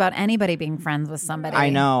excited about anybody being friends with somebody. I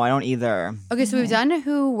know, I don't either. Okay, so we've done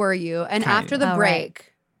Who Were You? And Kind after of. the Oh,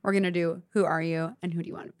 break, we're going to do Who Are You? And Who Do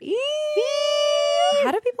You Want to Be?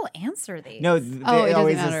 How do people answer these? No, Oh, it doesn't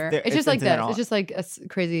always matter. is, It's just like this. incidental. It's just like a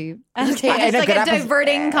crazy. Okay, In it's a like good a episode-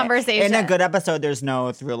 diverting conversation. In a good episode, there's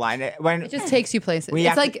no through line. When It just takes you places. We It's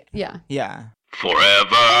have to- like, yeah. yeah.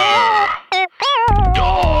 Forever.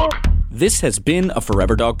 Dog. This has been a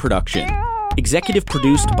Forever Dog production. Executive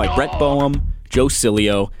produced by Brett Boehm, Joe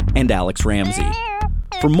Cilio, and Alex Ramsey.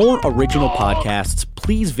 For more original podcasts,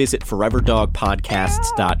 please visit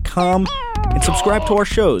foreverdogpodcasts.com and subscribe to our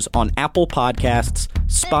shows on Apple Podcasts,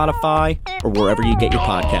 Spotify, or wherever you get your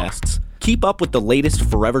podcasts. Keep up with the latest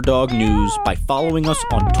Forever Dog news by following us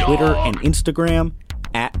on Twitter and Instagram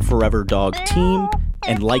 @ForeverDogTeam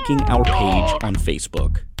and liking our page on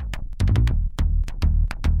Facebook.